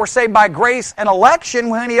reestablish that we're saved by grace and election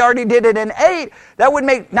when he already did it in 8. That would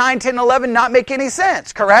make 9, 10, 11 not make any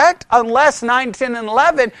sense, correct? Unless 9, 10, and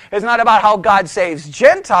 11 is not about how God saves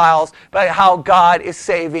Gentiles, but how God is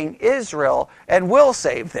saving Israel and will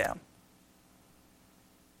save them.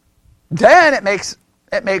 Then it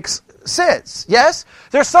makes sense, yes?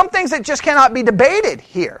 There's some things that just cannot be debated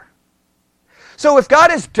here. So if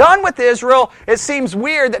God is done with Israel, it seems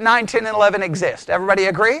weird that 9, 10, and 11 exist. Everybody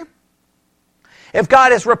agree? If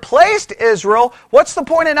God has replaced Israel, what's the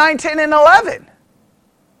point of 9, 10, and 11?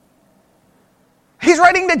 He's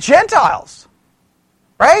writing to Gentiles,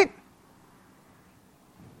 right?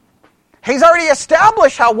 He's already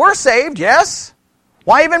established how we're saved, yes?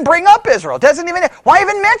 Why even bring up Israel? Why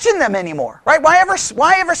even mention them anymore, right? Why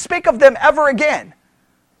ever speak of them ever again?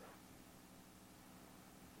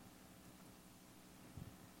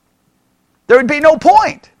 There would be no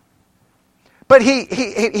point. But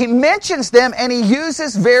he mentions them and he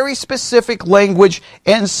uses very specific language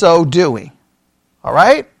in so doing. All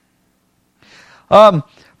right? Look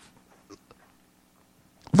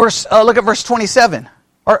at verse 27.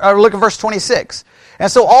 Or look at verse 26.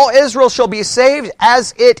 And so all Israel shall be saved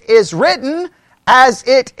as it is written. As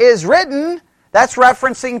it is written. That's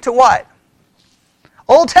referencing to what?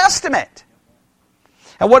 Old Testament.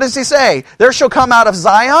 And what does he say? There shall come out of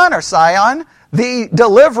Zion, or Sion, the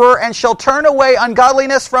deliverer, and shall turn away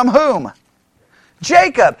ungodliness from whom?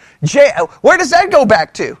 Jacob. Where does that go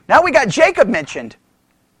back to? Now we got Jacob mentioned.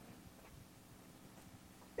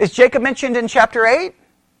 Is Jacob mentioned in chapter 8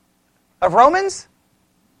 of Romans?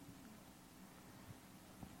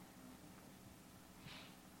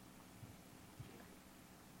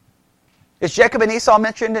 Is Jacob and Esau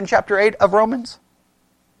mentioned in chapter 8 of Romans?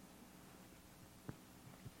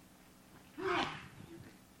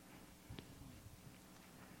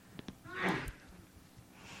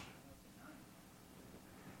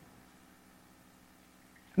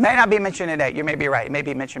 May not be mentioned in 8. You may be right. It may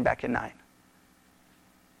be mentioned back in 9.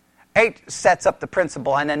 8 sets up the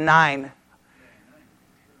principle, and then 9...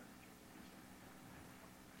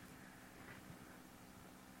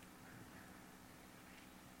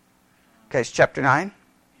 Okay, it's chapter 9?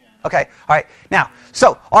 Okay, all right. Now,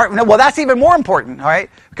 well, that's even more important, all right,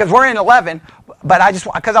 because we're in 11, but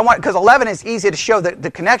because 11 is easy to show the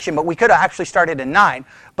connection, but we could have actually started in 9.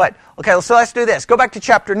 But, okay, so let's do this. Go back to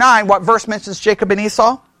chapter 9. What verse mentions Jacob and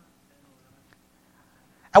Esau?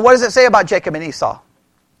 And what does it say about Jacob and Esau?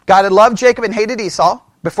 God had loved Jacob and hated Esau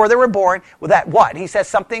before they were born. Well, that what? He says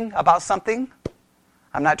something about something?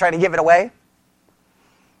 I'm not trying to give it away.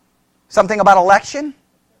 Something about election?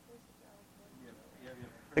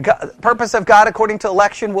 The purpose of God according to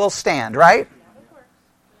election will stand, right?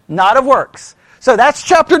 Not of works. So that's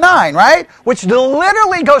chapter 9, right? Which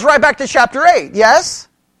literally goes right back to chapter 8, yes?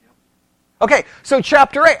 Okay, so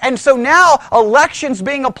chapter 8. And so now election's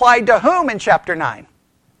being applied to whom in chapter 9?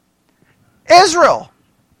 Israel.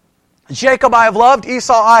 Jacob I have loved,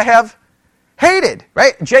 Esau I have hated,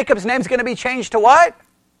 right? Jacob's name's going to be changed to what?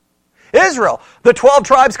 Israel. The 12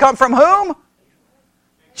 tribes come from whom?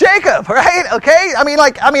 Jacob, right? Okay? I mean,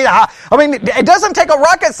 it doesn't take a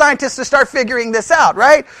rocket scientist to start figuring this out,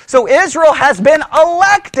 right? So Israel has been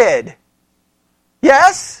elected.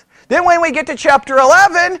 Yes? Then when we get to chapter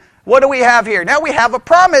 11, what do we have here? Now we have a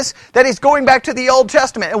promise that he's going back to the Old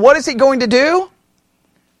Testament. And what is he going to do?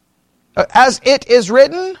 As it is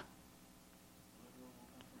written,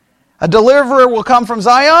 a deliverer will come from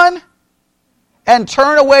Zion and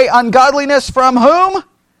turn away ungodliness from whom?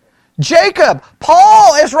 Jacob.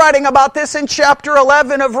 Paul is writing about this in chapter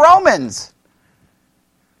 11 of Romans.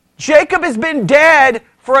 Jacob has been dead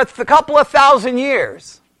for a couple of thousand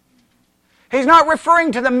years. He's not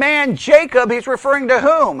referring to the man Jacob, he's referring to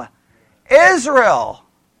whom? Israel.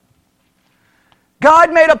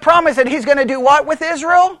 God made a promise that he's going to do what with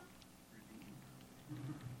Israel?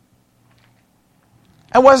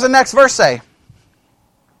 And what does the next verse say?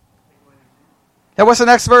 And what's the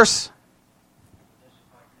next verse?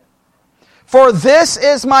 For this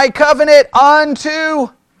is my covenant unto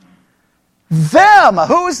them.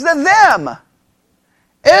 Who's the them?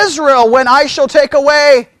 Israel, when I shall take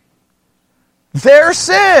away their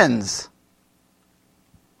sins.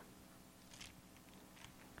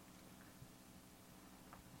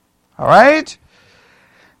 All right?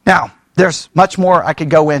 Now, there's much more I could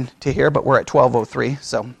go into here, but we're at 12:03,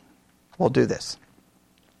 so we'll do this.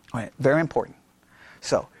 All right, very important.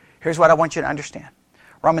 So, here's what I want you to understand.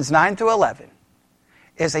 Romans 9 through 11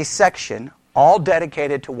 is a section all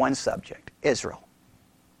dedicated to one subject, Israel.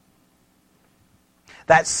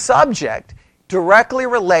 That subject directly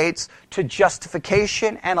relates to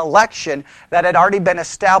justification and election that had already been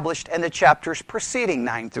established in the chapters preceding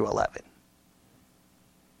 9 through 11.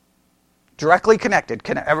 Directly connected.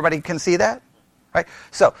 Everybody can see that? Right?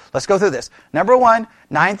 So, let's go through this. Number 1,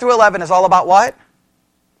 9 through 11 is all about what?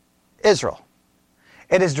 Israel.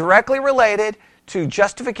 It is directly related to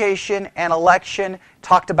justification and election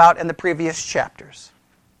talked about in the previous chapters.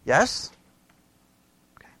 Yes?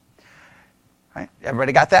 Okay. All right.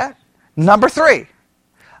 Everybody got that? Number 3.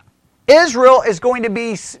 Israel is going to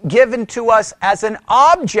be given to us as an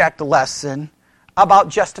object lesson about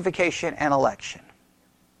justification and election.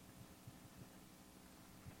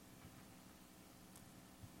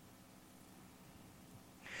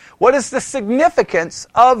 What is the significance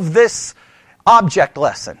of this object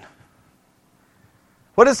lesson?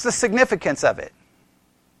 What is the significance of it?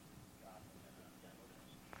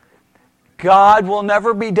 God will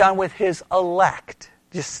never be done with his elect.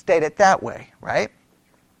 Just state it that way, right?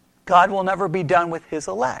 God will never be done with his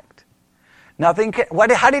elect. Nothing can,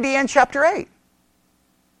 how did he end chapter 8?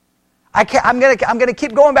 I'm going to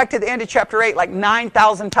keep going back to the end of chapter 8 like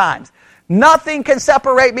 9,000 times. Nothing can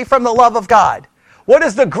separate me from the love of God. What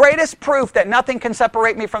is the greatest proof that nothing can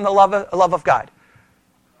separate me from the love of God?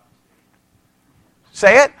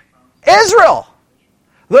 Say it. Israel.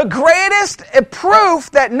 The greatest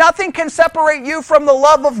proof that nothing can separate you from the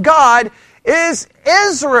love of God is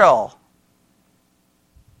Israel.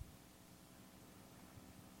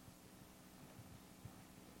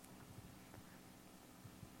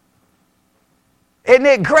 Isn't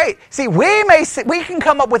it great? See, we can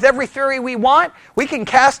come up with every theory we want. We can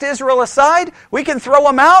cast Israel aside. We can throw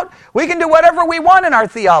them out. We can do whatever we want in our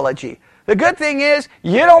theology. The good thing is,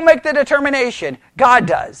 you don't make the determination. God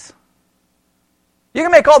does. You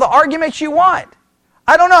can make all the arguments you want.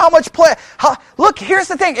 I don't know how much look, here's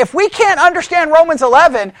the thing. If we can't understand Romans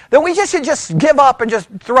 11, then we should just give up and just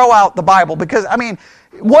throw out the Bible. Because,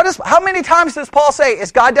 how many times does Paul say,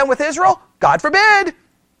 is God done with Israel? God forbid.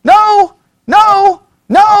 No.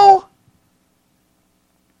 No.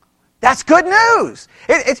 That's good news.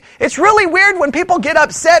 It's really weird when people get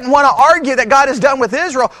upset and want to argue that God is done with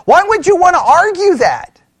Israel. Why would you want to argue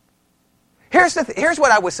that? Here's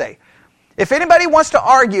what I would say. If anybody wants to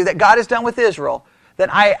argue that God is done with Israel, then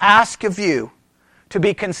I ask of you to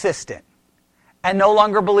be consistent and no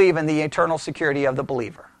longer believe in the eternal security of the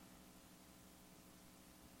believer.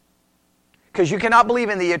 Because you cannot believe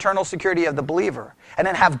in the eternal security of the believer and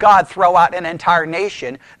then have God throw out an entire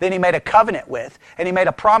nation that he made a covenant with and he made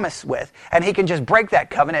a promise with, and he can just break that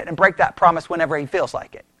covenant and break that promise whenever he feels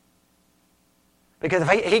like it. Because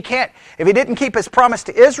if he didn't keep his promise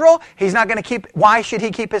to Israel, he's not going to keep, why should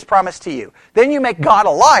he keep his promise to you? Then you make God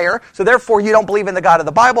a liar, so therefore you don't believe in the God of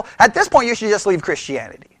the Bible. At this point, you should just leave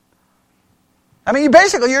Christianity. I mean,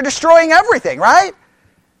 you're destroying everything, right?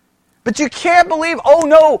 But you can't believe, oh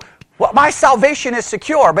no, well, my salvation is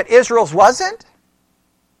secure, but Israel's wasn't?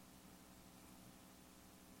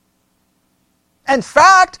 In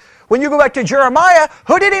fact, when you go back to Jeremiah,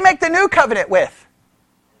 who did he make the new covenant with?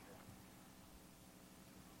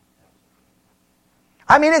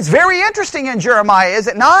 I mean, it's very interesting in Jeremiah, is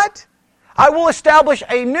it not? I will establish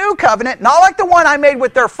a new covenant, not like the one I made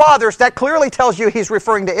with their fathers. That clearly tells you he's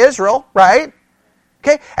referring to Israel, right?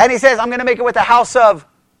 Okay, and he says, I'm going to make it with the house of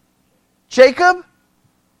Jacob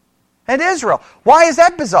and Israel. Why is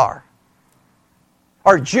that bizarre?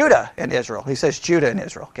 Or Judah and Israel. He says Judah and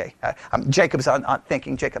Israel. Okay, Jacob's on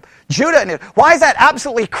thinking Jacob. Judah and Israel. Why is that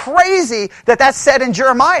absolutely crazy that that's said in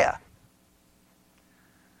Jeremiah?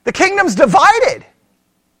 The kingdom's divided.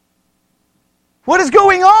 What is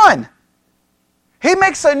going on? He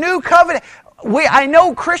makes a new covenant. I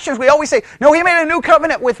know Christians, we always say, no, he made a new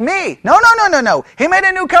covenant with me. No. He made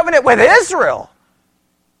a new covenant with Israel.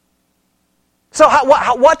 So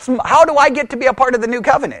how do I get to be a part of the new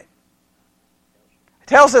covenant? It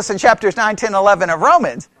tells us in chapters 9, 10, 11 of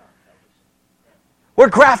Romans. We're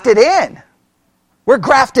grafted in. We're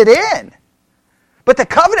grafted in. But the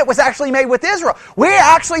covenant was actually made with Israel. We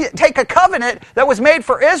actually take a covenant that was made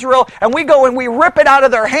for Israel and we go and we rip it out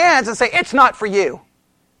of their hands and say, it's not for you.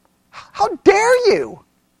 How dare you?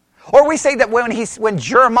 Or we say that when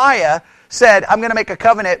Jeremiah said, I'm going to make a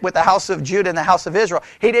covenant with the house of Judah and the house of Israel,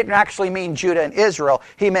 he didn't actually mean Judah and Israel.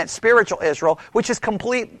 He meant spiritual Israel, which is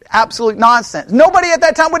complete, absolute nonsense. Nobody at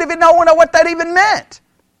that time would even know what that even meant.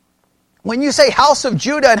 When you say house of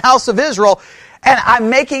Judah and house of Israel, and I'm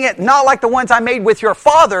making it not like the ones I made with your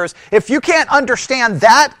fathers, if you can't understand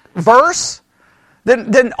that verse,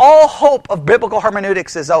 then all hope of biblical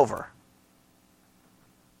hermeneutics is over.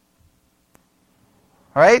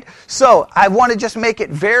 All right? So I want to just make it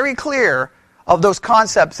very clear of those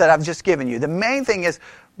concepts that I've just given you. The main thing is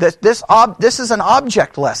that this is an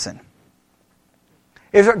object lesson.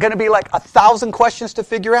 Is there going to be like 1,000 questions to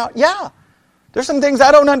figure out? Yeah. There's some things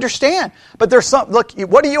I don't understand. But there's some, look,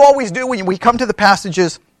 what do you always do when we come to the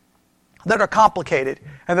passages that are complicated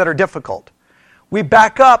and that are difficult? We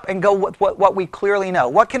back up and go with what we clearly know.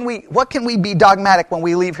 What can we be dogmatic when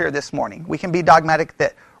we leave here this morning? We can be dogmatic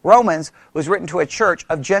that Romans was written to a church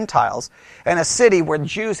of Gentiles in a city where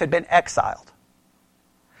Jews had been exiled.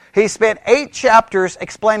 He spent 8 chapters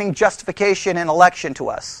explaining justification and election to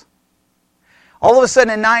us. All of a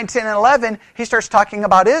sudden in 9, 10, and 11, he starts talking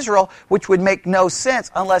about Israel, which would make no sense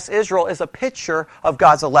unless Israel is a picture of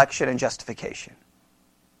God's election and justification.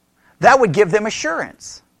 That would give them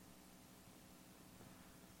assurance.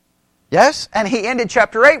 Yes? And he ended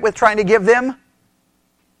chapter 8 with trying to give them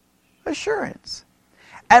assurance.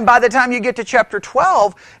 And by the time you get to chapter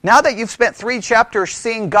 12, now that you've spent 3 chapters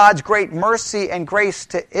seeing God's great mercy and grace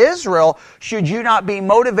to Israel, should you not be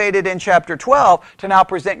motivated in chapter 12 to now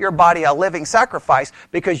present your body a living sacrifice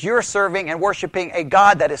because you're serving and worshiping a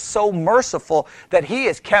God that is so merciful that he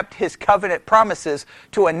has kept his covenant promises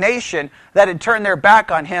to a nation that had turned their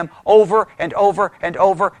back on him over and over and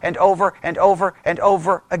over and over and over and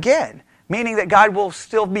over again. Meaning that God will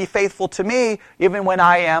still be faithful to me even when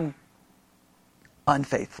I am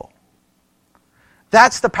unfaithful.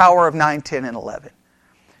 That's the power of 9, 10, and 11.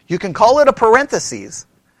 You can call it a parenthesis,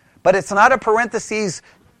 but it's not a parenthesis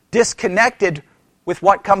disconnected with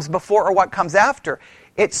what comes before or what comes after.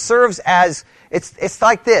 It serves as, it's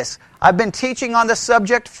like this. I've been teaching on this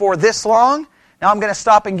subject for this long. Now I'm going to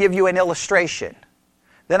stop and give you an illustration.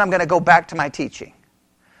 Then I'm going to go back to my teaching.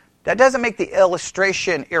 That doesn't make the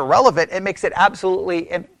illustration irrelevant. It makes it absolutely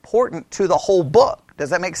important to the whole book.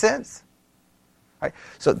 Does that make sense? Right.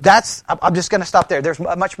 So I'm just going to stop there. There's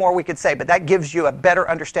much more we could say, but that gives you a better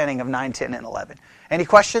understanding of 9, 10, and 11. Any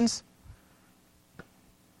questions?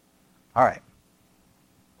 All right.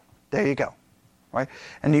 There you go. Right.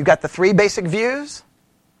 And you've got the 3 basic views.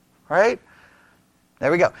 Right.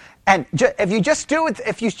 There we go. And if you just do it,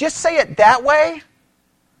 if you just say it that way,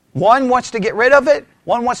 one wants to get rid of it,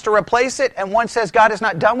 one wants to replace it, and one says God is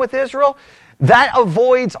not done with Israel, that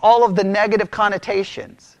avoids all of the negative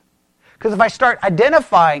connotations. Because if I start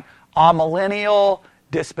identifying amillennial,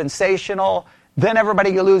 dispensational, then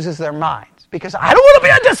everybody loses their minds. Because I don't want to be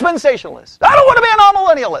a dispensationalist. I don't want to be an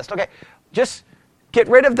amillennialist. Okay, just get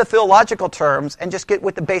rid of the theological terms and just get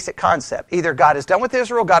with the basic concept. Either God is done with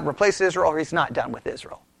Israel, God replaces Israel, or he's not done with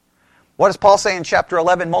Israel. What does Paul say in chapter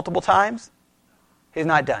 11 multiple times? He's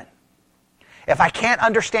not done. If I can't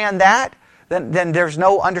understand that, then there's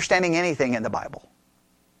no understanding anything in the Bible.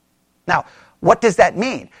 Now, what does that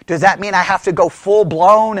mean? Does that mean I have to go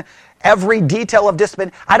full-blown, every detail of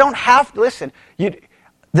discipline? I don't have to. Listen,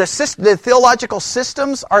 the theological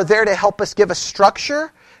systems are there to help us give a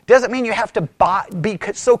structure. Doesn't mean you have to be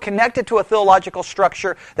so connected to a theological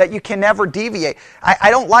structure that you can never deviate. I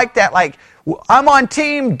don't like that, like, I'm on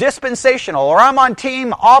team dispensational or I'm on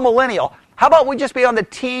team amillennial. How about we just be on the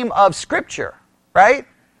team of Scripture, right?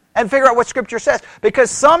 And figure out what Scripture says. Because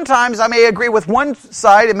sometimes I may agree with one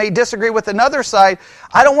side and may disagree with another side.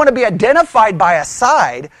 I don't want to be identified by a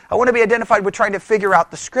side. I want to be identified with trying to figure out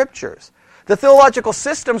the Scriptures. The theological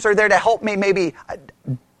systems are there to help me maybe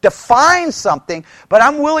define something, but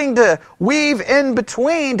I'm willing to weave in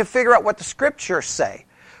between to figure out what the Scriptures say.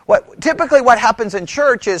 Typically what happens in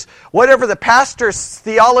church is whatever the pastor's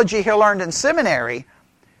theology he learned in seminary,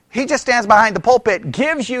 he just stands behind the pulpit,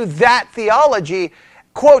 gives you that theology,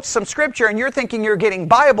 quotes some Scripture, and you're thinking you're getting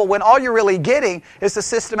Bible when all you're really getting is the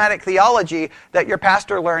systematic theology that your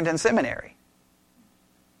pastor learned in seminary.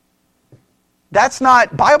 That's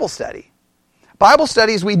not Bible study. Bible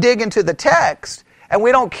study is we dig into the text and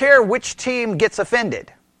we don't care which team gets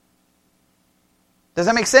offended. Does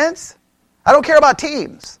that make sense? I don't care about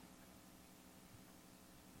teams.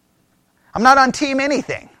 I'm not on team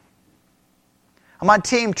anything. I'm on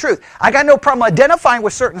team truth. I got no problem identifying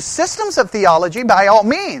with certain systems of theology by all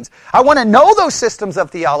means. I want to know those systems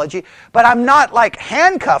of theology, but I'm not like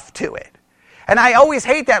handcuffed to it. And I always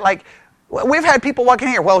hate that. Like, we've had people walking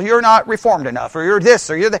here, well, you're not reformed enough, or you're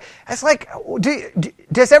this, or you're that. It's like,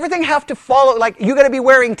 does everything have to follow? Like, you got to be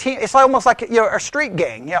wearing team. It's almost like you're a street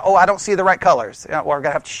gang. You know, oh, I don't see the right colors. You know, well, we're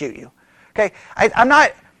gonna have to shoot you. Okay, I'm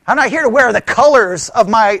not here to wear the colors of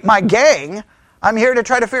my gang. I'm here to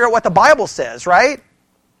try to figure out what the Bible says, right?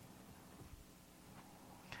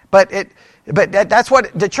 But that's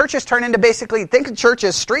what the churches turn into. Basically, think of church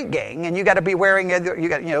as street gang, and you got to be wearing you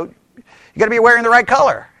got to be wearing the right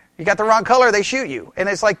color. You got the wrong color, they shoot you, and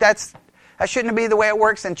it's like that shouldn't be the way it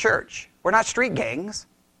works in church. We're not street gangs.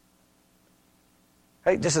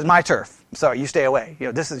 Hey, this is my turf. I'm sorry, you stay away. You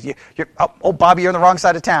know, this is you're oh, Bobby, you're on the wrong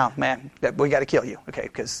side of town, man. We got to kill you, okay?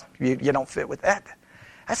 Because you don't fit with that.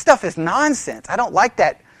 That stuff is nonsense. I don't like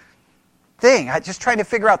that thing. I'm just trying to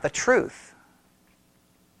figure out the truth.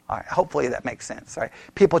 All right, hopefully that makes sense. All right,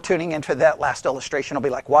 people tuning into that last illustration will be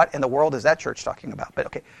like, "What in the world is that church talking about?" But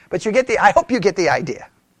okay, but I hope you get the idea.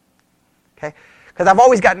 Okay, because I've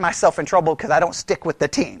always gotten myself in trouble because I don't stick with the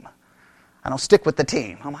team. I don't stick with the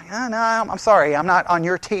team. I'm like, oh, no, I'm sorry, I'm not on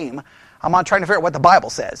your team. I'm on trying to figure out what the Bible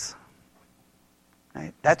says.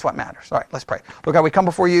 Right? That's what matters. All right, let's pray. Lord God, we come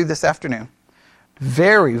before you this afternoon.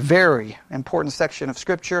 Very, very important section of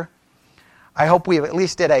Scripture. I hope we at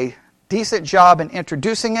least did a decent job in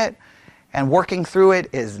introducing it, and working through it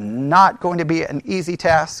is not going to be an easy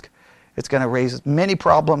task. It's going to raise many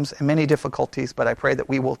problems and many difficulties, but I pray that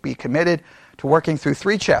we will be committed to working through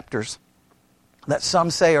 3 chapters that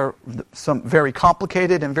some say are some very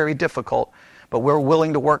complicated and very difficult, but we're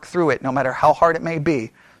willing to work through it no matter how hard it may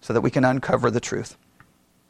be so that we can uncover the truth.